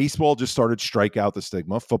stigma. Baseball just started strike out the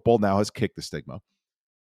stigma. Football now has kicked the stigma.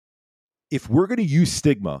 If we're going to use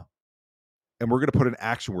stigma and we're going to put an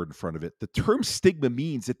action word in front of it, the term stigma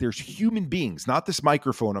means that there's human beings, not this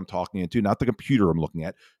microphone I'm talking into, not the computer I'm looking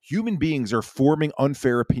at. Human beings are forming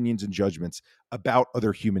unfair opinions and judgments about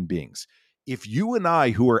other human beings. If you and I,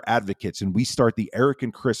 who are advocates, and we start the Eric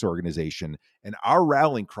and Chris organization, and our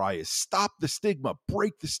rallying cry is stop the stigma,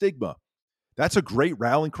 break the stigma, that's a great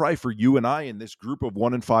rallying cry for you and I and this group of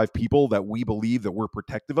 1 in 5 people that we believe that we're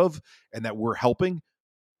protective of and that we're helping.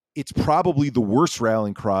 It's probably the worst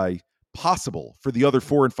rallying cry possible for the other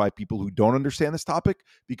 4 in 5 people who don't understand this topic,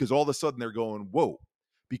 because all of a sudden they're going, whoa.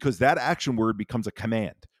 because that action word becomes a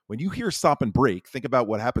command. When you hear stop and break, think about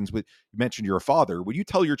what happens with, you mentioned you're a father. When you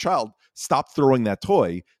tell your child, stop throwing that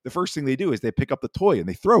toy, the first thing they do is they pick up the toy and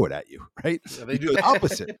they throw it at you, right? Yeah, they Because do.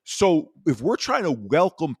 opposite. So if we're trying to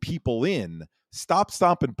welcome people in, stop,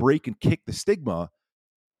 stomp, and break and kick the stigma,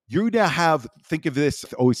 you now have, think of this,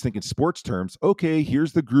 always think in sports terms. Okay,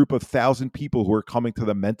 here's the group of 1,000 people who are coming to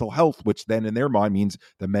the mental health, which then in their mind means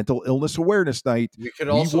the mental illness awareness night. We could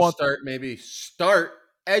We also want, start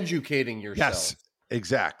educating yourself. yes,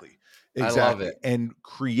 exactly. I love Exactly. it. And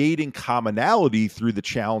creating commonality through the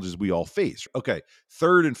challenges we all face. Okay.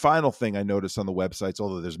 Third and final thing I noticed on the websites,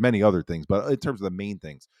 although there's many other things, but in terms of the main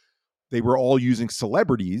things, they were all using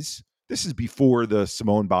celebrities. This is before the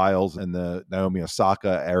Simone Biles and the Naomi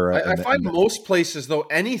Osaka era. I find most places, though,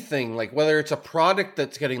 anything like whether it's a product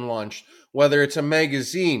that's getting launched, whether it's a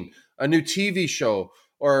magazine, a new TV show,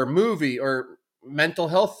 or a movie, or mental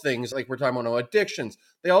health things like we're talking about addictions,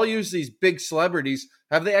 they all use these big celebrities.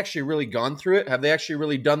 Have they actually really gone through it? Have they actually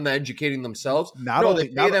really done the educating themselves? No, they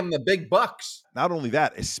pay them the big bucks. Not only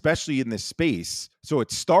that, especially in this space. So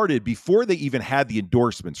it started before they even had the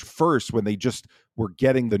endorsements. First, when they just were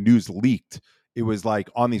getting the news leaked, it was like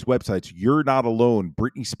on these websites, you're not alone.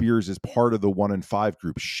 Britney Spears is part of the 1 in 5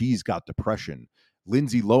 group. She's got depression.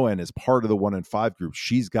 Lindsay Lohan is part of the 1 in 5 group.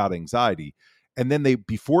 She's got anxiety. And then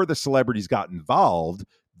before the celebrities got involved,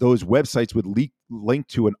 those websites would link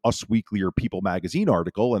to an Us Weekly or People Magazine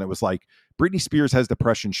article. And it was like, Britney Spears has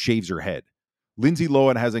depression, shaves her head. Lindsay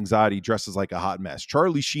Lohan has anxiety, dresses like a hot mess.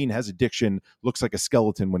 Charlie Sheen has addiction, looks like a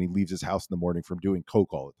skeleton when he leaves his house in the morning from doing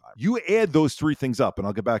coke all the time. You add those three things up, and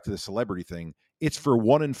I'll get back to the celebrity thing. It's for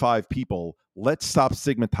 1 in 5 people. Let's stop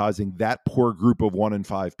stigmatizing that poor group of 1 in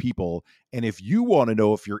 5 people. And if you want to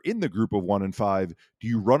know if you're in the group of 1 in 5, do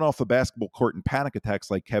you run off a basketball court in panic attacks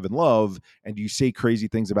like Kevin Love? And do you say crazy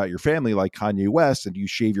things about your family like Kanye West? And do you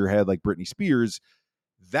shave your head like Britney Spears?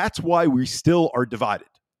 That's why we still are divided.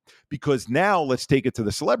 Because now let's take it to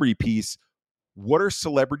the celebrity piece. What are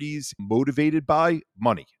celebrities motivated by?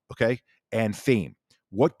 Money, okay? And fame.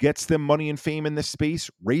 What gets them money and fame in this space?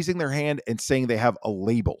 Raising their hand and saying they have a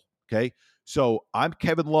label, okay? So I'm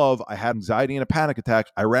Kevin Love. I had anxiety and a panic attack.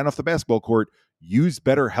 I ran off the basketball court. Use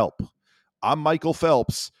BetterHelp. I'm Michael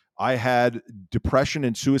Phelps. I had depression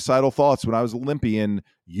and suicidal thoughts when I was Olympian.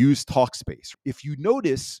 Use Talkspace. If you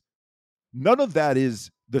notice, none of that is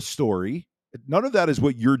the story. None of that is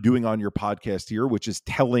what you're doing on your podcast here, which is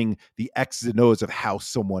telling the X's and O's of how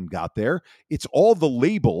someone got there. It's all the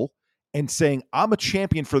label and saying, I'm a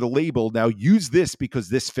champion for the label. Now use this because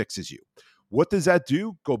this fixes you. What does that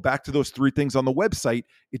do? Go back to those three things on the website.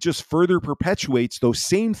 It just further perpetuates those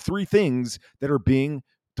same three things that are being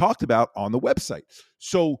talked about on the website.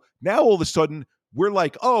 So now all of a sudden, we're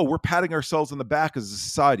like, oh, we're patting ourselves on the back as a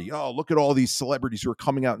society. Oh, look at all these celebrities who are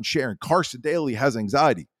coming out and sharing. Carson Daly has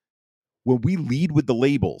anxiety. When we lead with the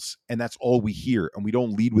labels and that's all we hear, and we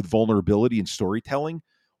don't lead with vulnerability and storytelling,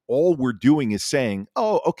 all we're doing is saying,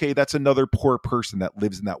 oh, okay, that's another poor person that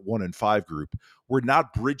lives in that 1 in 5 group. We're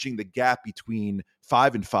not bridging the gap between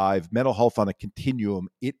 5 and 5. Mental health on a continuum,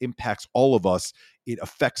 it impacts all of us. It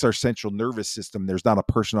affects our central nervous system. There's not a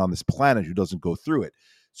person on this planet who doesn't go through it.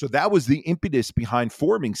 So that was the impetus behind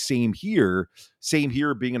forming Same Here. Same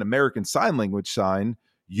Here being an American Sign Language sign.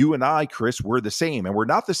 You and I, Chris, we're the same. And we're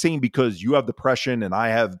not the same because you have depression and I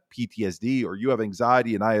have PTSD, or you have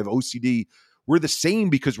anxiety and I have OCD. We're the same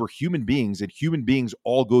because we're human beings, and human beings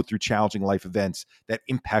all go through challenging life events that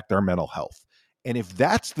impact our mental health. And if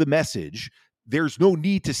that's the message, there's no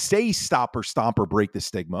need to say stop or stomp or break the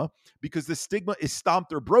stigma, because the stigma is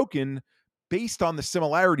stomped or broken based on the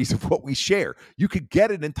similarities of what we share. You could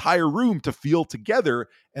get an entire room to feel together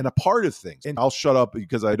and a part of things. And I'll shut up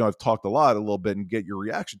because I know I've talked a little bit, and get your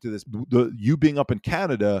reaction to this. You being up in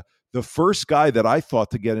Canada, the first guy that I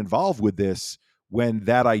thought to get involved with this when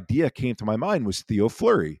that idea came to my mind was Theo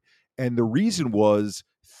Fleury. And the reason was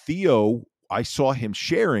Theo, I saw him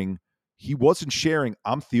sharing. He wasn't sharing,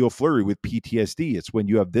 I'm Theo Fleury with PTSD. It's when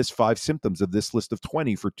you have this 5 symptoms of this list of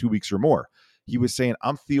 20 for 2 weeks or more. He was saying,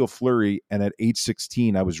 I'm Theo Fleury, and at age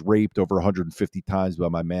 16, I was raped over 150 times by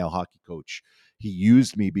my male hockey coach. He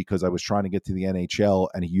used me because I was trying to get to the NHL,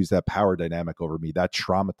 and he used that power dynamic over me. That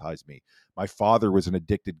traumatized me. My father was an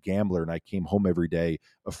addicted gambler, and I came home every day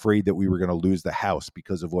afraid that we were going to lose the house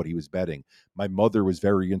because of what he was betting. My mother was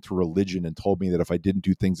very into religion and told me that if I didn't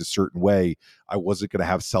do things a certain way, I wasn't going to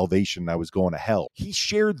have salvation and I was going to hell. He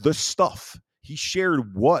shared the stuff. He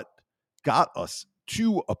shared what got us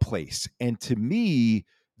to a place. And to me,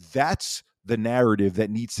 that's the narrative that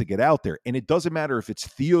needs to get out there. And it doesn't matter if it's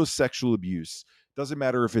Theo's sexual abuse, Doesn't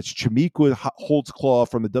matter if it's Chamique Holtzclaw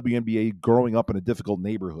from the WNBA growing up in a difficult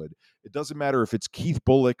neighborhood. It doesn't matter if it's Keith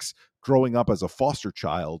Bullocks growing up as a foster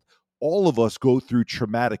child. All of us go through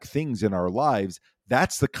traumatic things in our lives.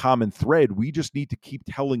 That's the common thread. We just need to keep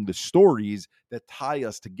telling the stories that tie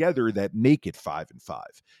us together that make it 5 and 5.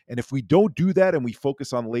 And if we don't do that and we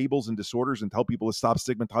focus on labels and disorders and tell people to stop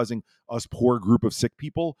stigmatizing us poor group of sick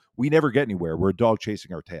people, we never get anywhere. We're a dog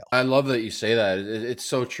chasing our tail. I love that you say that. It's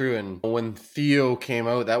so true. And when Theo came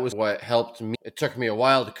out, that was what helped me. It took me a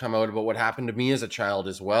while to come out about what happened to me as a child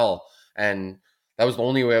as well. And that was the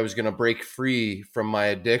only way I was going to break free from my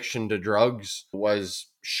addiction to drugs, was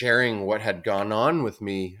sharing what had gone on with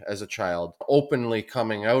me as a child, openly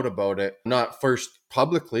coming out about it, not first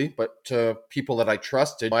publicly, but to people that I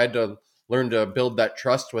trusted. I had to learn to build that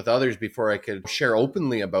trust with others before I could share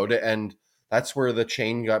openly about it. And that's where the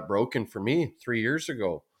chain got broken for me 3 years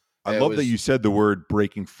ago. I love that you said the word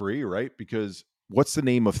breaking free, right? Because what's the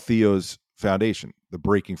name of Theo's foundation? The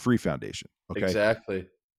Breaking Free Foundation. Okay. Exactly.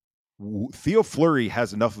 Theo Fleury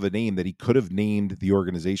has enough of a name that he could have named the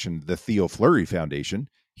organization the Theo Fleury Foundation.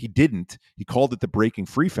 He didn't. He called it the Breaking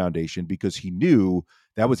Free Foundation because he knew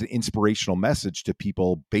that was an inspirational message to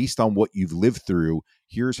people based on what you've lived through.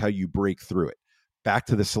 Here's how you break through it. Back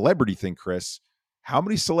to the celebrity thing, Chris. How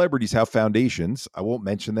many celebrities have foundations? I won't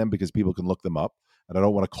mention them because people can look them up, and I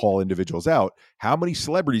don't want to call individuals out. How many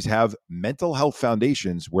celebrities have mental health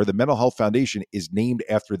foundations where the mental health foundation is named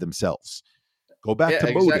after themselves? Go back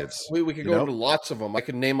to motives. We could go into lots of them. I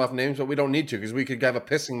could name off names, but we don't need to because we could have a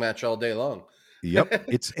pissing match all day long. Yep.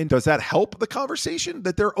 And does that help the conversation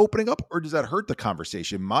that they're opening up, or does that hurt the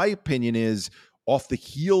conversation? My opinion is, off the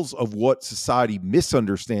heels of what society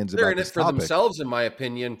misunderstands they're about in it this for topic, themselves, in my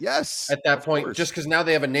opinion. Yes. At that point, just because now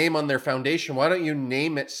they have a name on their foundation, why don't you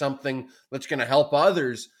name it something that's going to help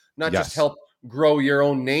others, not just help grow your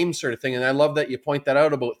own name, sort of thing. And I love that you point that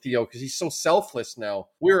out about Theo, because he's so selfless now.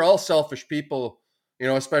 We're all selfish people,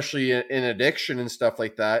 especially in addiction and stuff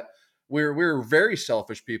like that. We're very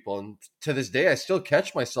selfish people. And to this day, I still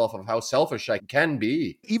catch myself of how selfish I can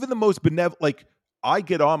be. Even the most benevolent, I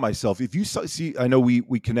get on myself. If you see, I know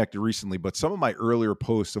we connected recently, but some of my earlier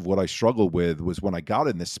posts of what I struggled with was when I got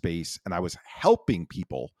in this space and I was helping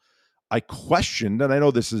people. I questioned, and I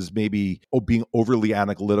know this is maybe being overly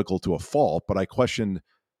analytical to a fault, but I questioned,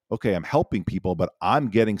 okay, I'm helping people, but I'm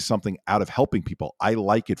getting something out of helping people. I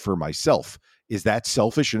like it for myself. Is that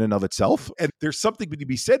selfish in and of itself? And there's something to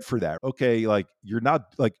be said for that. Okay, you're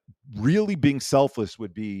not really being selfless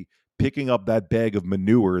would be picking up that bag of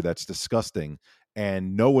manure that's disgusting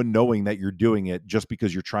and no one knowing that you're doing it just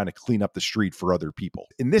because you're trying to clean up the street for other people.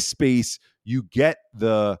 In this space, you get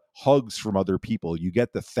the hugs from other people. You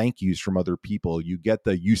get the thank yous from other people. You get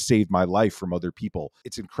the "you saved my life" from other people.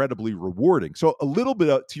 It's incredibly rewarding. So a little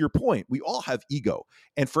bit to your point, we all have ego.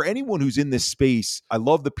 And for anyone who's in this space, I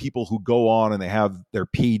love the people who go on and they have their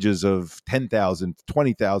pages of 10,000,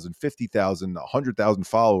 20,000, 50,000, 100,000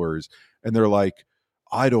 followers. And they're like,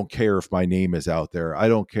 I don't care if my name is out there. I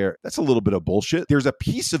don't care. That's a little bit of bullshit. There's a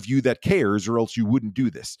piece of you that cares, or else you wouldn't do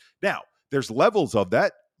this. Now, there's levels of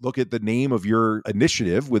that. Look at the name of your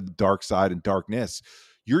initiative with Dark Side and Darkness.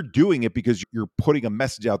 You're doing it because you're putting a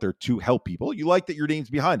message out there to help people. You like that your name's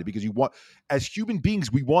behind it because you want, as human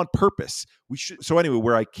beings, we want purpose. We should. So anyway,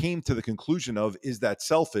 where I came to the conclusion of, is that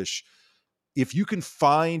selfish? If you can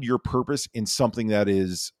find your purpose in something that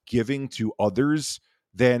is giving to others,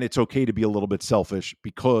 then it's okay to be a little bit selfish,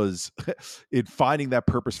 because in finding that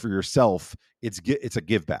purpose for yourself, it's a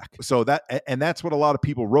give back. So that's what a lot of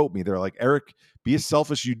people wrote me. They're like, Eric, be as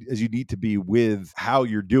selfish as you need to be with how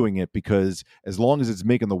you're doing it, because as long as it's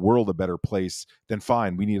making the world a better place, then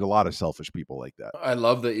fine. We need a lot of selfish people like that. I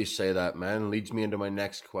love that you say that, man. It leads me into my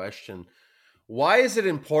next question. Why is it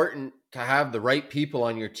important to have the right people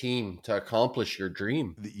on your team to accomplish your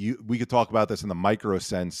dream? We could talk about this in the micro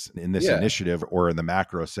sense in this initiative, or in the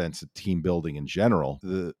macro sense of team building in general.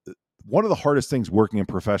 One of the hardest things working in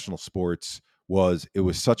professional sports was it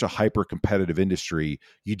was such a hyper competitive industry.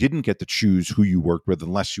 You didn't get to choose who you worked with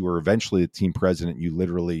unless you were eventually the team president. You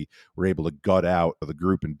literally were able to gut out the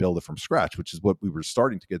group and build it from scratch, which is what we were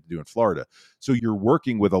starting to get to do in Florida. So you're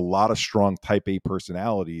working with a lot of strong type A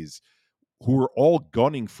personalities who are all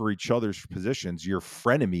gunning for each other's positions. You're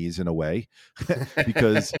frenemies in a way,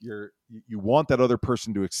 because you want that other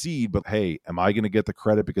person to exceed, but hey, am I going to get the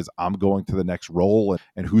credit because I'm going to the next role,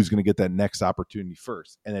 and who's going to get that next opportunity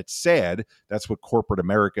first? And it's sad. That's what corporate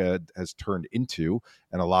America has turned into,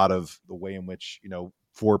 and a lot of the way in which,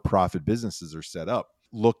 for-profit businesses are set up.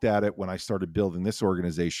 Looked at it when I started building this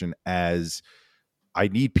organization as, I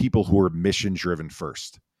need people who are mission driven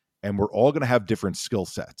first, and we're all going to have different skill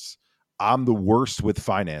sets. I'm the worst with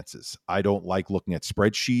finances. I don't like looking at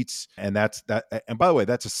spreadsheets. And that's that. And by the way,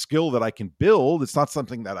 that's a skill that I can build. It's not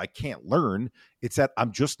something that I can't learn. It's that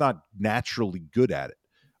I'm just not naturally good at it.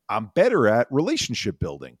 I'm better at relationship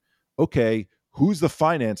building. Okay, who's the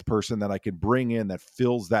finance person that I can bring in that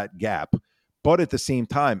fills that gap, but at the same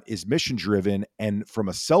time is mission driven? And from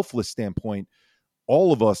a selfless standpoint,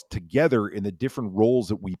 all of us together in the different roles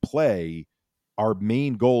that we play, our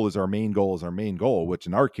main goal is our main goal is our main goal, which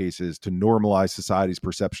in our case is to normalize society's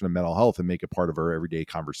perception of mental health and make it part of our everyday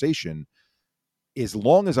conversation. As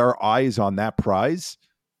long as our eye is on that prize,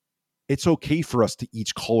 it's okay for us to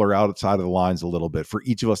each color outside of the lines a little bit, for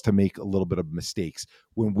each of us to make a little bit of mistakes.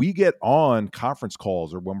 When we get on conference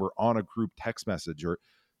calls or when we're on a group text message, or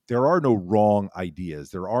there are no wrong ideas.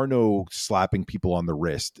 There are no slapping people on the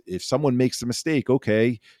wrist. If someone makes a mistake,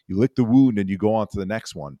 okay, you lick the wound and you go on to the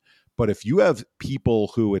next one. But if you have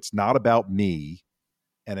people who it's not about me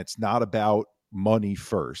and it's not about money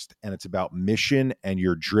first, and it's about mission, and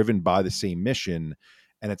you're driven by the same mission.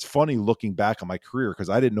 And it's funny looking back on my career, because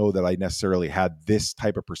I didn't know that I necessarily had this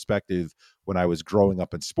type of perspective when I was growing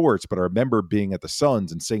up in sports. But I remember being at the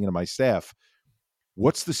Suns and saying to my staff,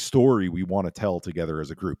 what's the story we want to tell together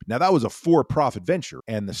as a group? Now, that was a for-profit venture.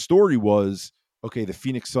 And the story was, okay, the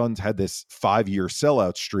Phoenix Suns had this 5-year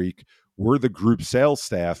sellout streak. We're the group sales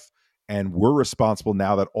staff, and we're responsible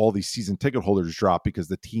now that all these season ticket holders drop because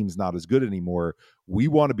the team's not as good anymore. We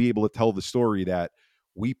want to be able to tell the story that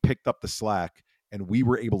we picked up the slack and we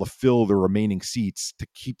were able to fill the remaining seats to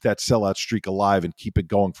keep that sellout streak alive and keep it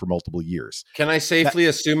going for multiple years. Can I safely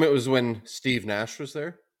assume it was when Steve Nash was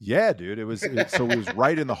there? Yeah, dude. It was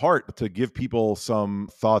right in the heart. To give people some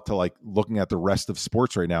thought to like looking at the rest of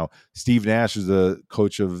sports right now, Steve Nash is the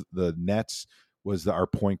coach of the Nets, was our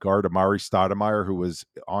point guard. Amari Stoudemire, who was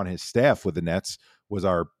on his staff with the Nets, was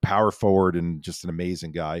our power forward and just an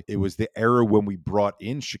amazing guy. It was the era when we brought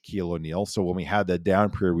in Shaquille O'Neal. So when we had that down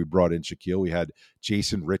period, we brought in Shaquille. We had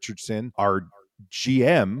Jason Richardson. Our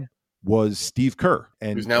GM was Steve Kerr,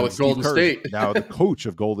 and who's now with Steve Golden Kerr State. Now the coach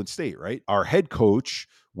of Golden State, right? Our head coach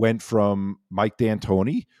went from Mike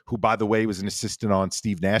D'Antoni, who, by the way, was an assistant on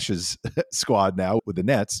Steve Nash's squad now with the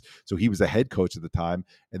Nets. So he was the head coach at the time.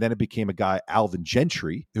 And then it became a guy, Alvin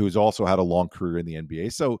Gentry, who's also had a long career in the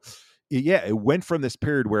NBA. So yeah, it went from this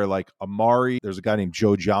period where like Amari, there's a guy named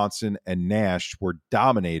Joe Johnson, and Nash were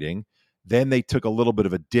dominating. Then they took a little bit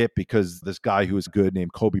of a dip because this guy who was good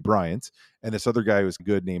named Kobe Bryant and this other guy who was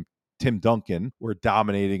good named Tim Duncan were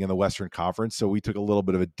dominating in the Western Conference. So we took a little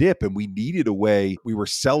bit of a dip and we needed a way. We were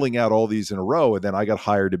selling out all these in a row. And then I got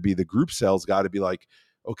hired to be the group sales guy, to be like,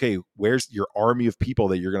 okay, where's your army of people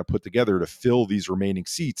that you're going to put together to fill these remaining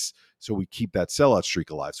seats so we keep that sellout streak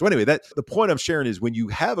alive? So anyway, that the point I'm sharing is when you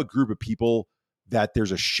have a group of people that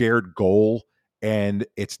there's a shared goal, and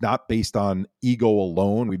it's not based on ego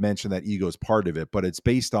alone. We mentioned that ego is part of it, but it's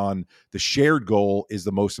based on the shared goal is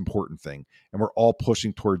the most important thing. And we're all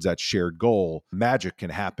pushing towards that shared goal. Magic can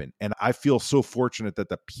happen. And I feel so fortunate that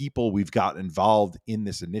the people we've got involved in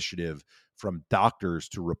this initiative, from doctors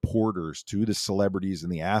to reporters to the celebrities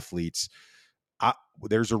and the athletes,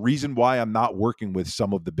 there's a reason why I'm not working with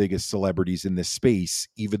some of the biggest celebrities in this space,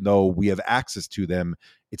 even though we have access to them.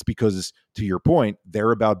 It's because, to your point, they're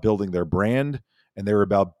about building their brand and they're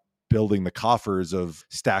about building the coffers of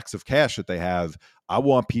stacks of cash that they have. I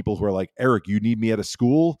want people who are like, Eric, you need me at a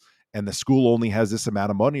school and the school only has this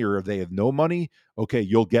amount of money, or if they have no money, okay,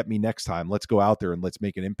 you'll get me next time. Let's go out there and let's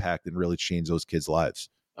make an impact and really change those kids' lives.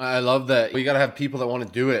 I love that. We got to have people that want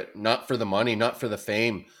to do it, not for the money, not for the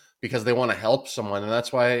fame, because they want to help someone. And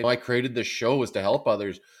that's why I created this show, was to help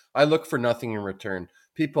others. I look for nothing in return.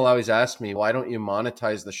 People always ask me, why don't you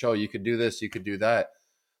monetize the show? You could do this, you could do that.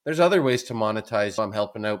 There's other ways to monetize. I'm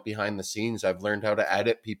helping out behind the scenes. I've learned how to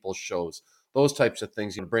edit people's shows, those types of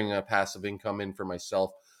things, bring a passive income in for myself.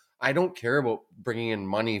 I don't care about bringing in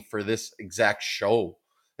money for this exact show.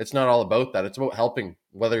 It's not all about that. It's about helping,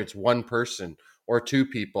 whether it's one person or two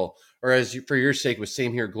people, or as you, for your sake with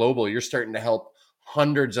Same Here Global, you're starting to help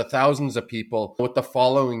hundreds of thousands of people with the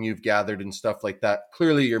following you've gathered and stuff like that.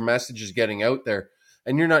 Clearly your message is getting out there.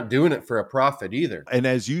 And you're not doing it for a profit either. And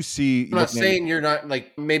as you see, I'm not saying you're not,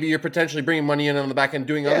 like, maybe you're potentially bringing money in on the back end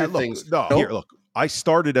doing other things. Here, look, I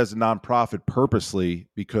started as a nonprofit purposely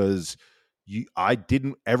because I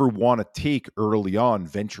didn't ever want to take early on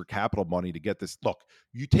venture capital money to get this. Look,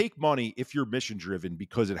 you take money if you're mission driven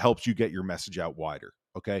because it helps you get your message out wider.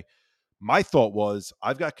 Okay. My thought was,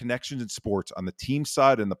 I've got connections in sports on the team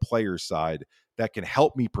side and the player side that can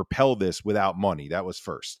help me propel this without money. That was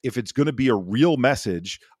first. If it's going to be a real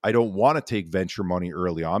message, I don't want to take venture money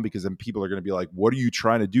early on, because then people are going to be like, what are you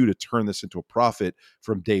trying to do to turn this into a profit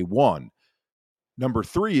from day one? Number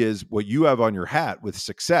three is what you have on your hat with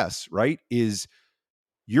success, right? Is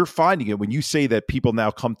you're finding it when you say that people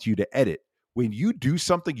now come to you to edit. When you do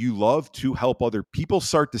something you love to help other people,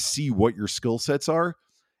 start to see what your skill sets are,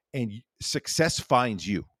 and success finds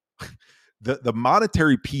you. The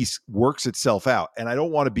monetary piece works itself out. And I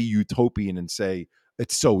don't want to be utopian and say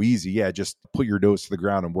it's so easy. Yeah, just put your nose to the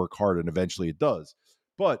ground and work hard, and eventually it does.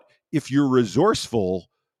 But if you're resourceful,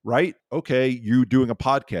 right? Okay, you're doing a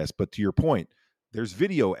podcast, but to your point, there's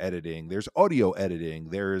video editing, there's audio editing,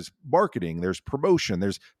 there's marketing, there's promotion,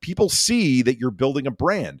 there's people see that you're building a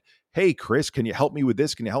brand. Hey, Chris, can you help me with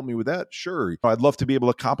this? Can you help me with that? Sure. I'd love to be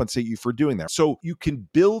able to compensate you for doing that. So you can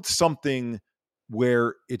build something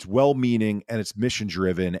where it's well-meaning and it's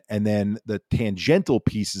mission-driven, and then the tangential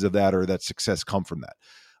pieces of that, or that success, come from that.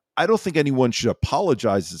 I don't think anyone should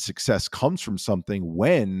apologize that success comes from something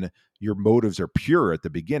when your motives are pure at the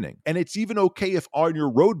beginning. And it's even okay if on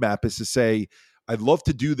your roadmap is to say, I'd love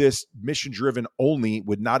to do this mission-driven only,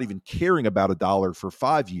 with not even caring about a dollar for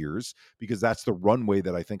 5 years, because that's the runway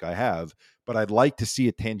that I think I have. But I'd like to see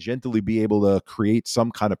it tangentially be able to create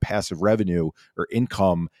some kind of passive revenue or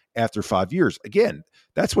income after 5 years. Again,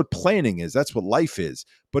 that's what planning is. That's what life is.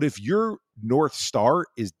 But if your North Star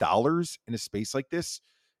is dollars in a space like this,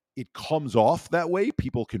 it comes off that way.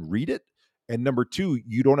 People can read it. And number two,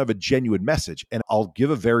 you don't have a genuine message. And I'll give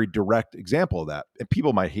a very direct example of that. And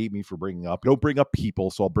people might hate me for bringing up, don't bring up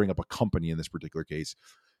people, so I'll bring up a company in this particular case.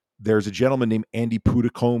 There's a gentleman named Andy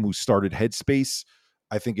Puddicombe who started Headspace.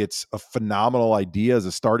 I think it's a phenomenal idea as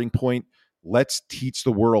a starting point. Let's teach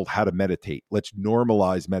the world how to meditate. Let's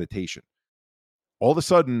normalize meditation. All of a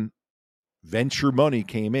sudden, venture money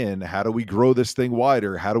came in. How do we grow this thing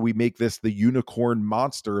wider? How do we make this the unicorn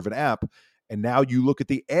monster of an app? And now you look at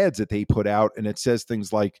the ads that they put out, and it says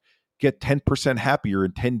things like, get 10% happier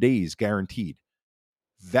in 10 days guaranteed.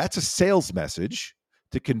 That's a sales message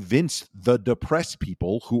to convince the depressed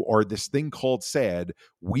people who are this thing called sad,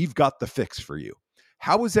 we've got the fix for you.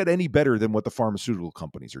 How is that any better than what the pharmaceutical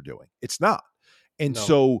companies are doing? It's not. And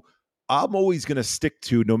so I'm always going to stick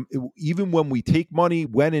to, even when we take money,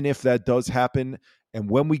 when and if that does happen, and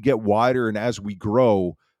when we get wider and as we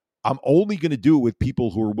grow, I'm only going to do it with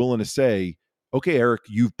people who are willing to say, okay, Eric,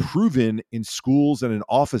 you've proven in schools and in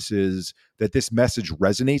offices that this message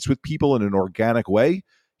resonates with people in an organic way.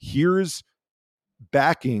 Here's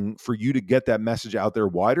backing for you to get that message out there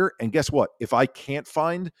wider. And guess what? If I can't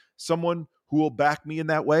find someone who will back me in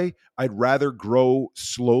that way, I'd rather grow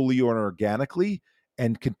slowly or organically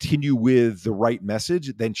and continue with the right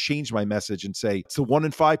message than change my message and say, it's the 1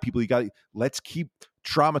 in 5 people you got. Let's keep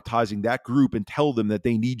traumatizing that group and tell them that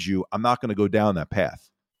they need you. I'm not going to go down that path.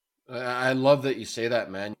 I love that you say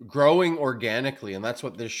that, man. Growing organically, and that's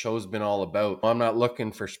what this show's been all about. I'm not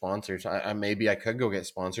looking for sponsors. Maybe I could go get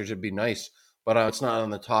sponsors. It'd be nice, but it's not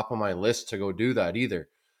on the top of my list to go do that either,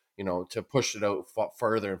 to push it out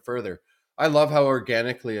further and further. I love how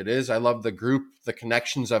organically it is. I love the group, the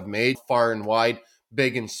connections I've made far and wide,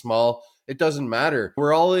 big and small. It doesn't matter.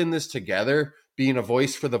 We're all in this together, being a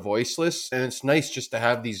voice for the voiceless. And it's nice just to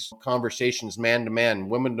have these conversations, man to man,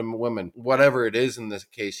 women to women, whatever it is in this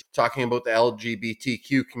case, talking about the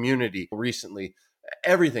LGBTQ community recently,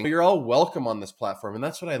 everything. You're all welcome on this platform. And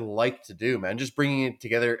that's what I like to do, man. Just bringing it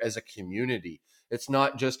together as a community. It's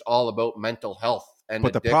not just all about mental health.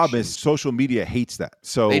 But the problem is social media hates that.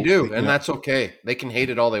 So they do. And that's okay. They can hate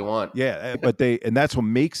it all they want. Yeah. And that's what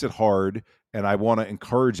makes it hard. And I want to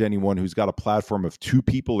encourage anyone who's got a platform of 2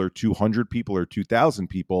 people or 200 people or 2,000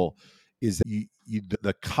 people is that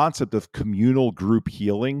the concept of communal group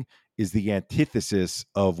healing is the antithesis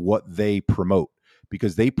of what they promote,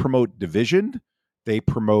 because they promote division, they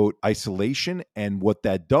promote isolation. And what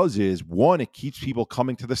that does is, one, it keeps people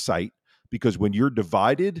coming to the site, because when you're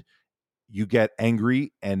divided, you get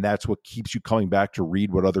angry, and that's what keeps you coming back to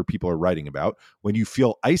read what other people are writing about. When you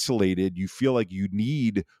feel isolated, you feel like you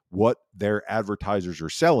need what their advertisers are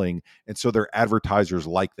selling, and so their advertisers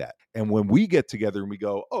like that. And when we get together and we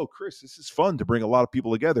go, oh, Chris, this is fun to bring a lot of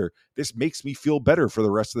people together. This makes me feel better for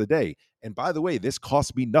the rest of the day. And by the way, this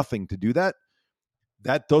costs me nothing to do that.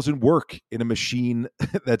 That doesn't work in a machine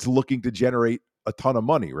that's looking to generate a ton of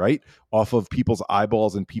money, right? Off of people's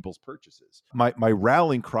eyeballs and people's purchases. My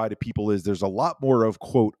rallying cry to people is there's a lot more of,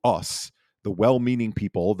 quote, us, the well-meaning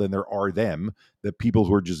people, than there are them, the people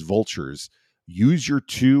who are just vultures. Use your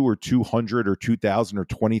 2 or 200 or 2,000 or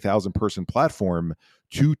 20,000 person platform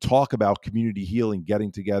to talk about community healing,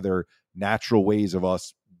 getting together, natural ways of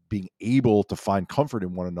us being able to find comfort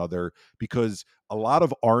in one another, because a lot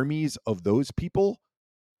of armies of those people,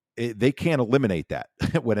 they can't eliminate that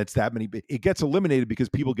when it's that many. It gets eliminated because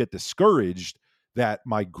people get discouraged that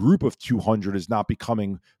my group of 200 is not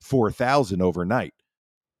becoming 4,000 overnight.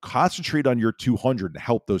 Concentrate on your 200 and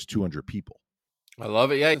help those 200 people. I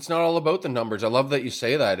love it. Yeah, it's not all about the numbers. I love that you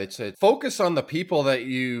say that. It's a focus on the people that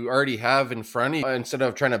you already have in front of you instead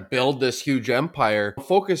of trying to build this huge empire.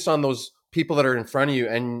 Focus on those people that are in front of you,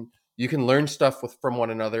 and you can learn stuff from one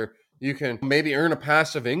another. You can maybe earn a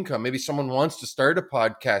passive income. Maybe someone wants to start a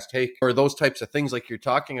podcast, hey, or those types of things like you're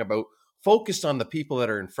talking about. Focus on the people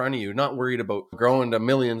that are in front of you, not worried about growing to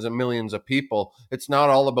millions and millions of people. It's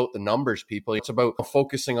not all about the numbers, people. It's about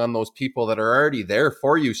focusing on those people that are already there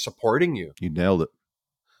for you, supporting you. You nailed it.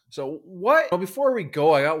 So before we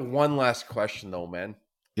go, I got one last question though, man.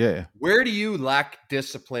 Yeah. Where do you lack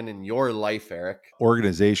discipline in your life, Eric?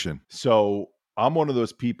 Organization. So I'm one of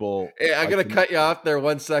those people. Hey, I'm going to cut you off there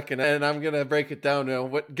 1 second, and I'm going to break it down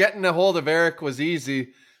now. Getting a hold of Eric was easy,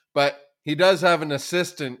 but he does have an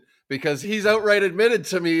assistant, because he's outright admitted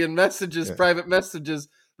to me in messages, private messages,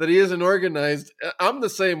 that he isn't organized. I'm the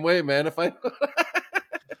same way, man.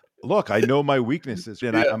 Look, I know my weaknesses,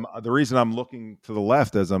 and I'm the reason I'm looking to the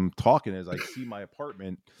left as I'm talking is I see my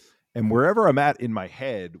apartment, and wherever I'm at in my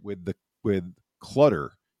head with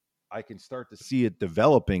clutter, I can start to see it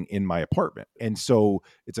developing in my apartment. And so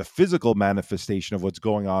it's a physical manifestation of what's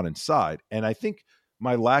going on inside. And I think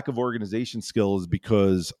my lack of organization skill is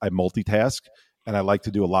because I multitask. And I like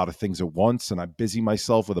to do a lot of things at once, and I busy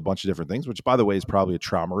myself with a bunch of different things, which, by the way, is probably a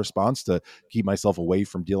trauma response to keep myself away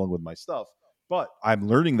from dealing with my stuff. But I'm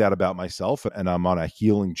learning that about myself, and I'm on a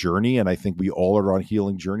healing journey, and I think we all are on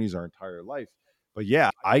healing journeys our entire life. But yeah,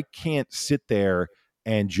 I can't sit there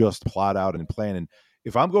and just plot out and plan. And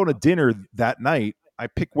if I'm going to dinner that night, I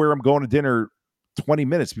pick where I'm going to dinner 20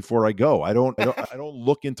 minutes before I go. I don't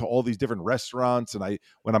look into all these different restaurants, and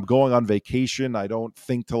when I'm going on vacation, I don't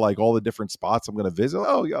think to like all the different spots I'm going to visit.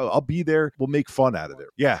 Oh, yeah, I'll be there. We'll make fun out of it.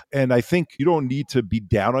 Yeah. And I think you don't need to be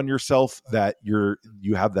down on yourself that you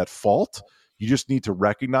have that fault. You just need to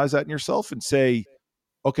recognize that in yourself and say,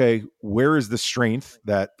 okay, where is the strength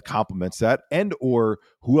that complements that? And or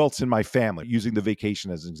who else in my family, using the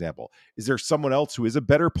vacation as an example, is there someone else who is a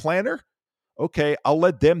better planner? Okay, I'll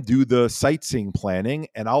let them do the sightseeing planning,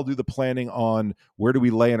 and I'll do the planning on where do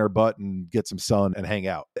we lay in our butt and get some sun and hang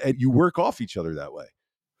out. And you work off each other that way.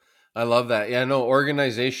 I love that. Yeah, no,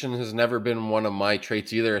 organization has never been one of my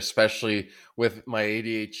traits either, especially with my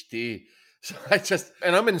ADHD. So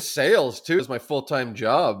and I'm in sales too. It's my full-time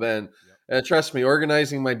job. And trust me,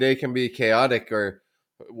 organizing my day can be chaotic. Or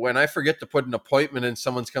when I forget to put an appointment and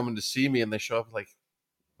someone's coming to see me and they show up like,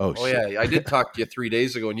 oh yeah, I did talk to you 3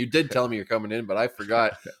 days ago and you did tell me you're coming in, but I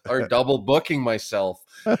forgot, or double booking myself.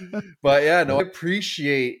 But yeah, no, I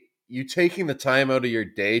appreciate you taking the time out of your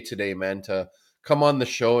day today, man, to come on the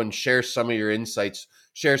show and share some of your insights,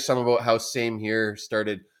 share some about how Same Here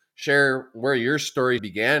started, share where your story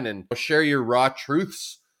began, and share your raw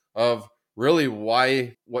truths of really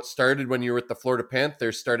why what started when you were with the Florida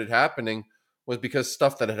Panthers started happening was because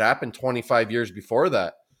stuff that had happened 25 years before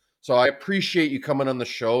that. So I appreciate you coming on the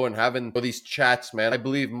show and having these chats, man. I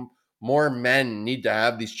believe more men need to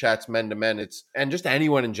have these chats, men to men. And just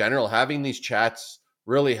anyone in general, having these chats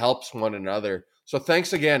really helps one another. So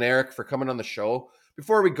thanks again, Eric, for coming on the show.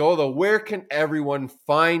 Before we go, though, where can everyone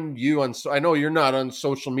find you on? I know you're not on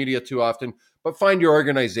social media too often, but find your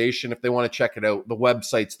organization if they want to check it out, the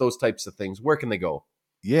websites, those types of things. Where can they go?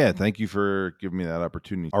 Yeah, thank you for giving me that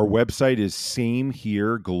opportunity. Our website is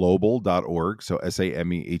samehereglobal.org. So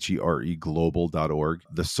SAMEHERE global.org.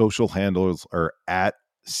 The social handles are at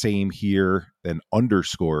samehere, then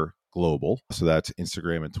 _ global. So that's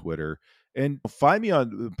Instagram and Twitter. And find me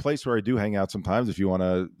on the place where I do hang out sometimes. If you want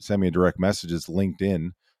to send me a direct message, it's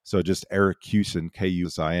LinkedIn. So just Eric Kusin,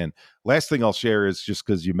 Kusin. Last thing I'll share is just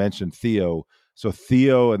because you mentioned Theo. So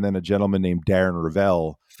Theo and then a gentleman named Darren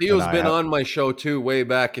Ravel. Theo's been on my show too, way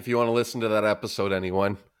back, if you want to listen to that episode,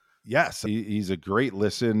 anyone. Yes, he's a great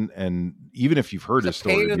listen, and even if you've heard his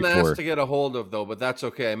story before. It's a pain in the ass before, to get a hold of, though, but that's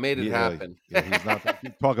okay. I made it happen. He's not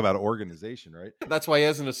talk about organization, right? That's why he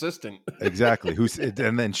has an assistant. Exactly.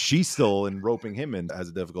 And then she's still in roping him in as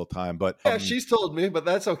a difficult time. But yeah, she's told me, but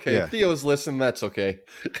that's okay. Yeah. Theo's listening. That's okay.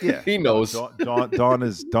 Yeah, he knows.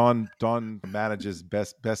 Dawn manages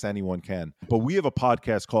best anyone can. But we have a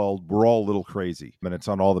podcast called We're All a Little Crazy, and it's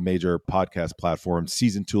on all the major podcast platforms.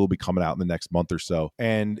 Season 2 will be coming out in the next month or so,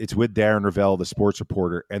 and it's with Darren Ravel, the sports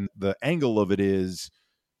reporter. And the angle of it is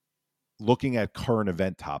looking at current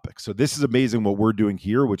event topics. So this is amazing what we're doing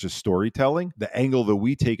here, which is storytelling. The angle that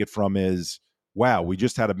we take it from is wow, we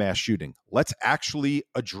just had a mass shooting. Let's actually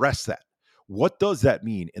address that. What does that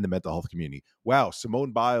mean in the mental health community? Wow,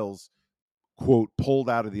 Simone Biles, quote, pulled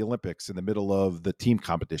out of the Olympics in the middle of the team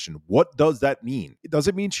competition. What does that mean? Does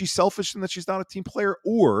it mean she's selfish and that she's not a team player?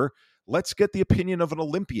 Or let's get the opinion of an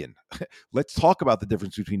Olympian. Let's talk about the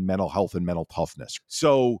difference between mental health and mental toughness.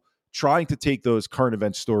 So trying to take those current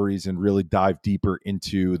event stories and really dive deeper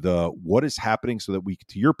into the what is happening so that we,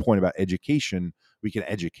 to your point about education, we can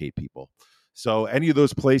educate people. So any of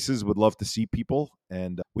those places would love to see people.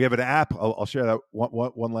 And we have an app. I'll share that.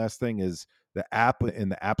 One last thing is the app in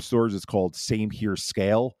the app stores is called Same Here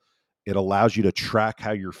Scale. It allows you to track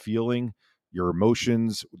how you're feeling, your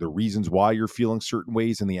emotions, the reasons why you're feeling certain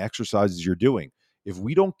ways, and the exercises you're doing. If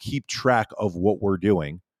we don't keep track of what we're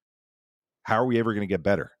doing, how are we ever going to get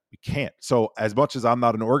better? We can't. So as much as I'm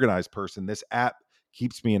not an organized person, this app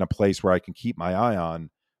keeps me in a place where I can keep my eye on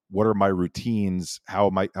what are my routines,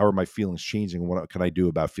 how are my feelings changing, what can I do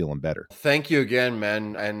about feeling better? Thank you again,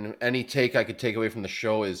 man. And any take I could take away from the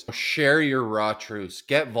show is share your raw truths,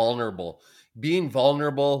 get vulnerable. Being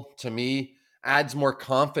vulnerable to me adds more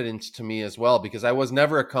confidence to me as well, because I was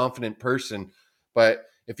never a confident person. But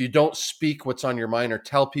if you don't speak what's on your mind or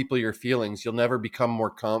tell people your feelings, you'll never become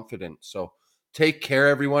more confident. So take care,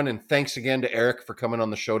 everyone. And thanks again to Eric for coming on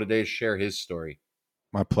the show today to share his story.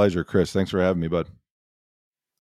 My pleasure, Chris. Thanks for having me, bud.